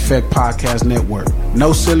Black Effect Podcast Network.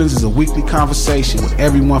 No Ceilings is a weekly conversation with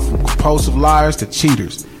everyone from compulsive liars to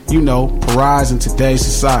cheaters. Pariahs in today's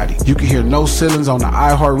society. You can hear No Ceilings on the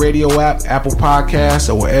iHeartRadio app, Apple Podcasts,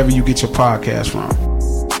 or wherever you get your podcasts from.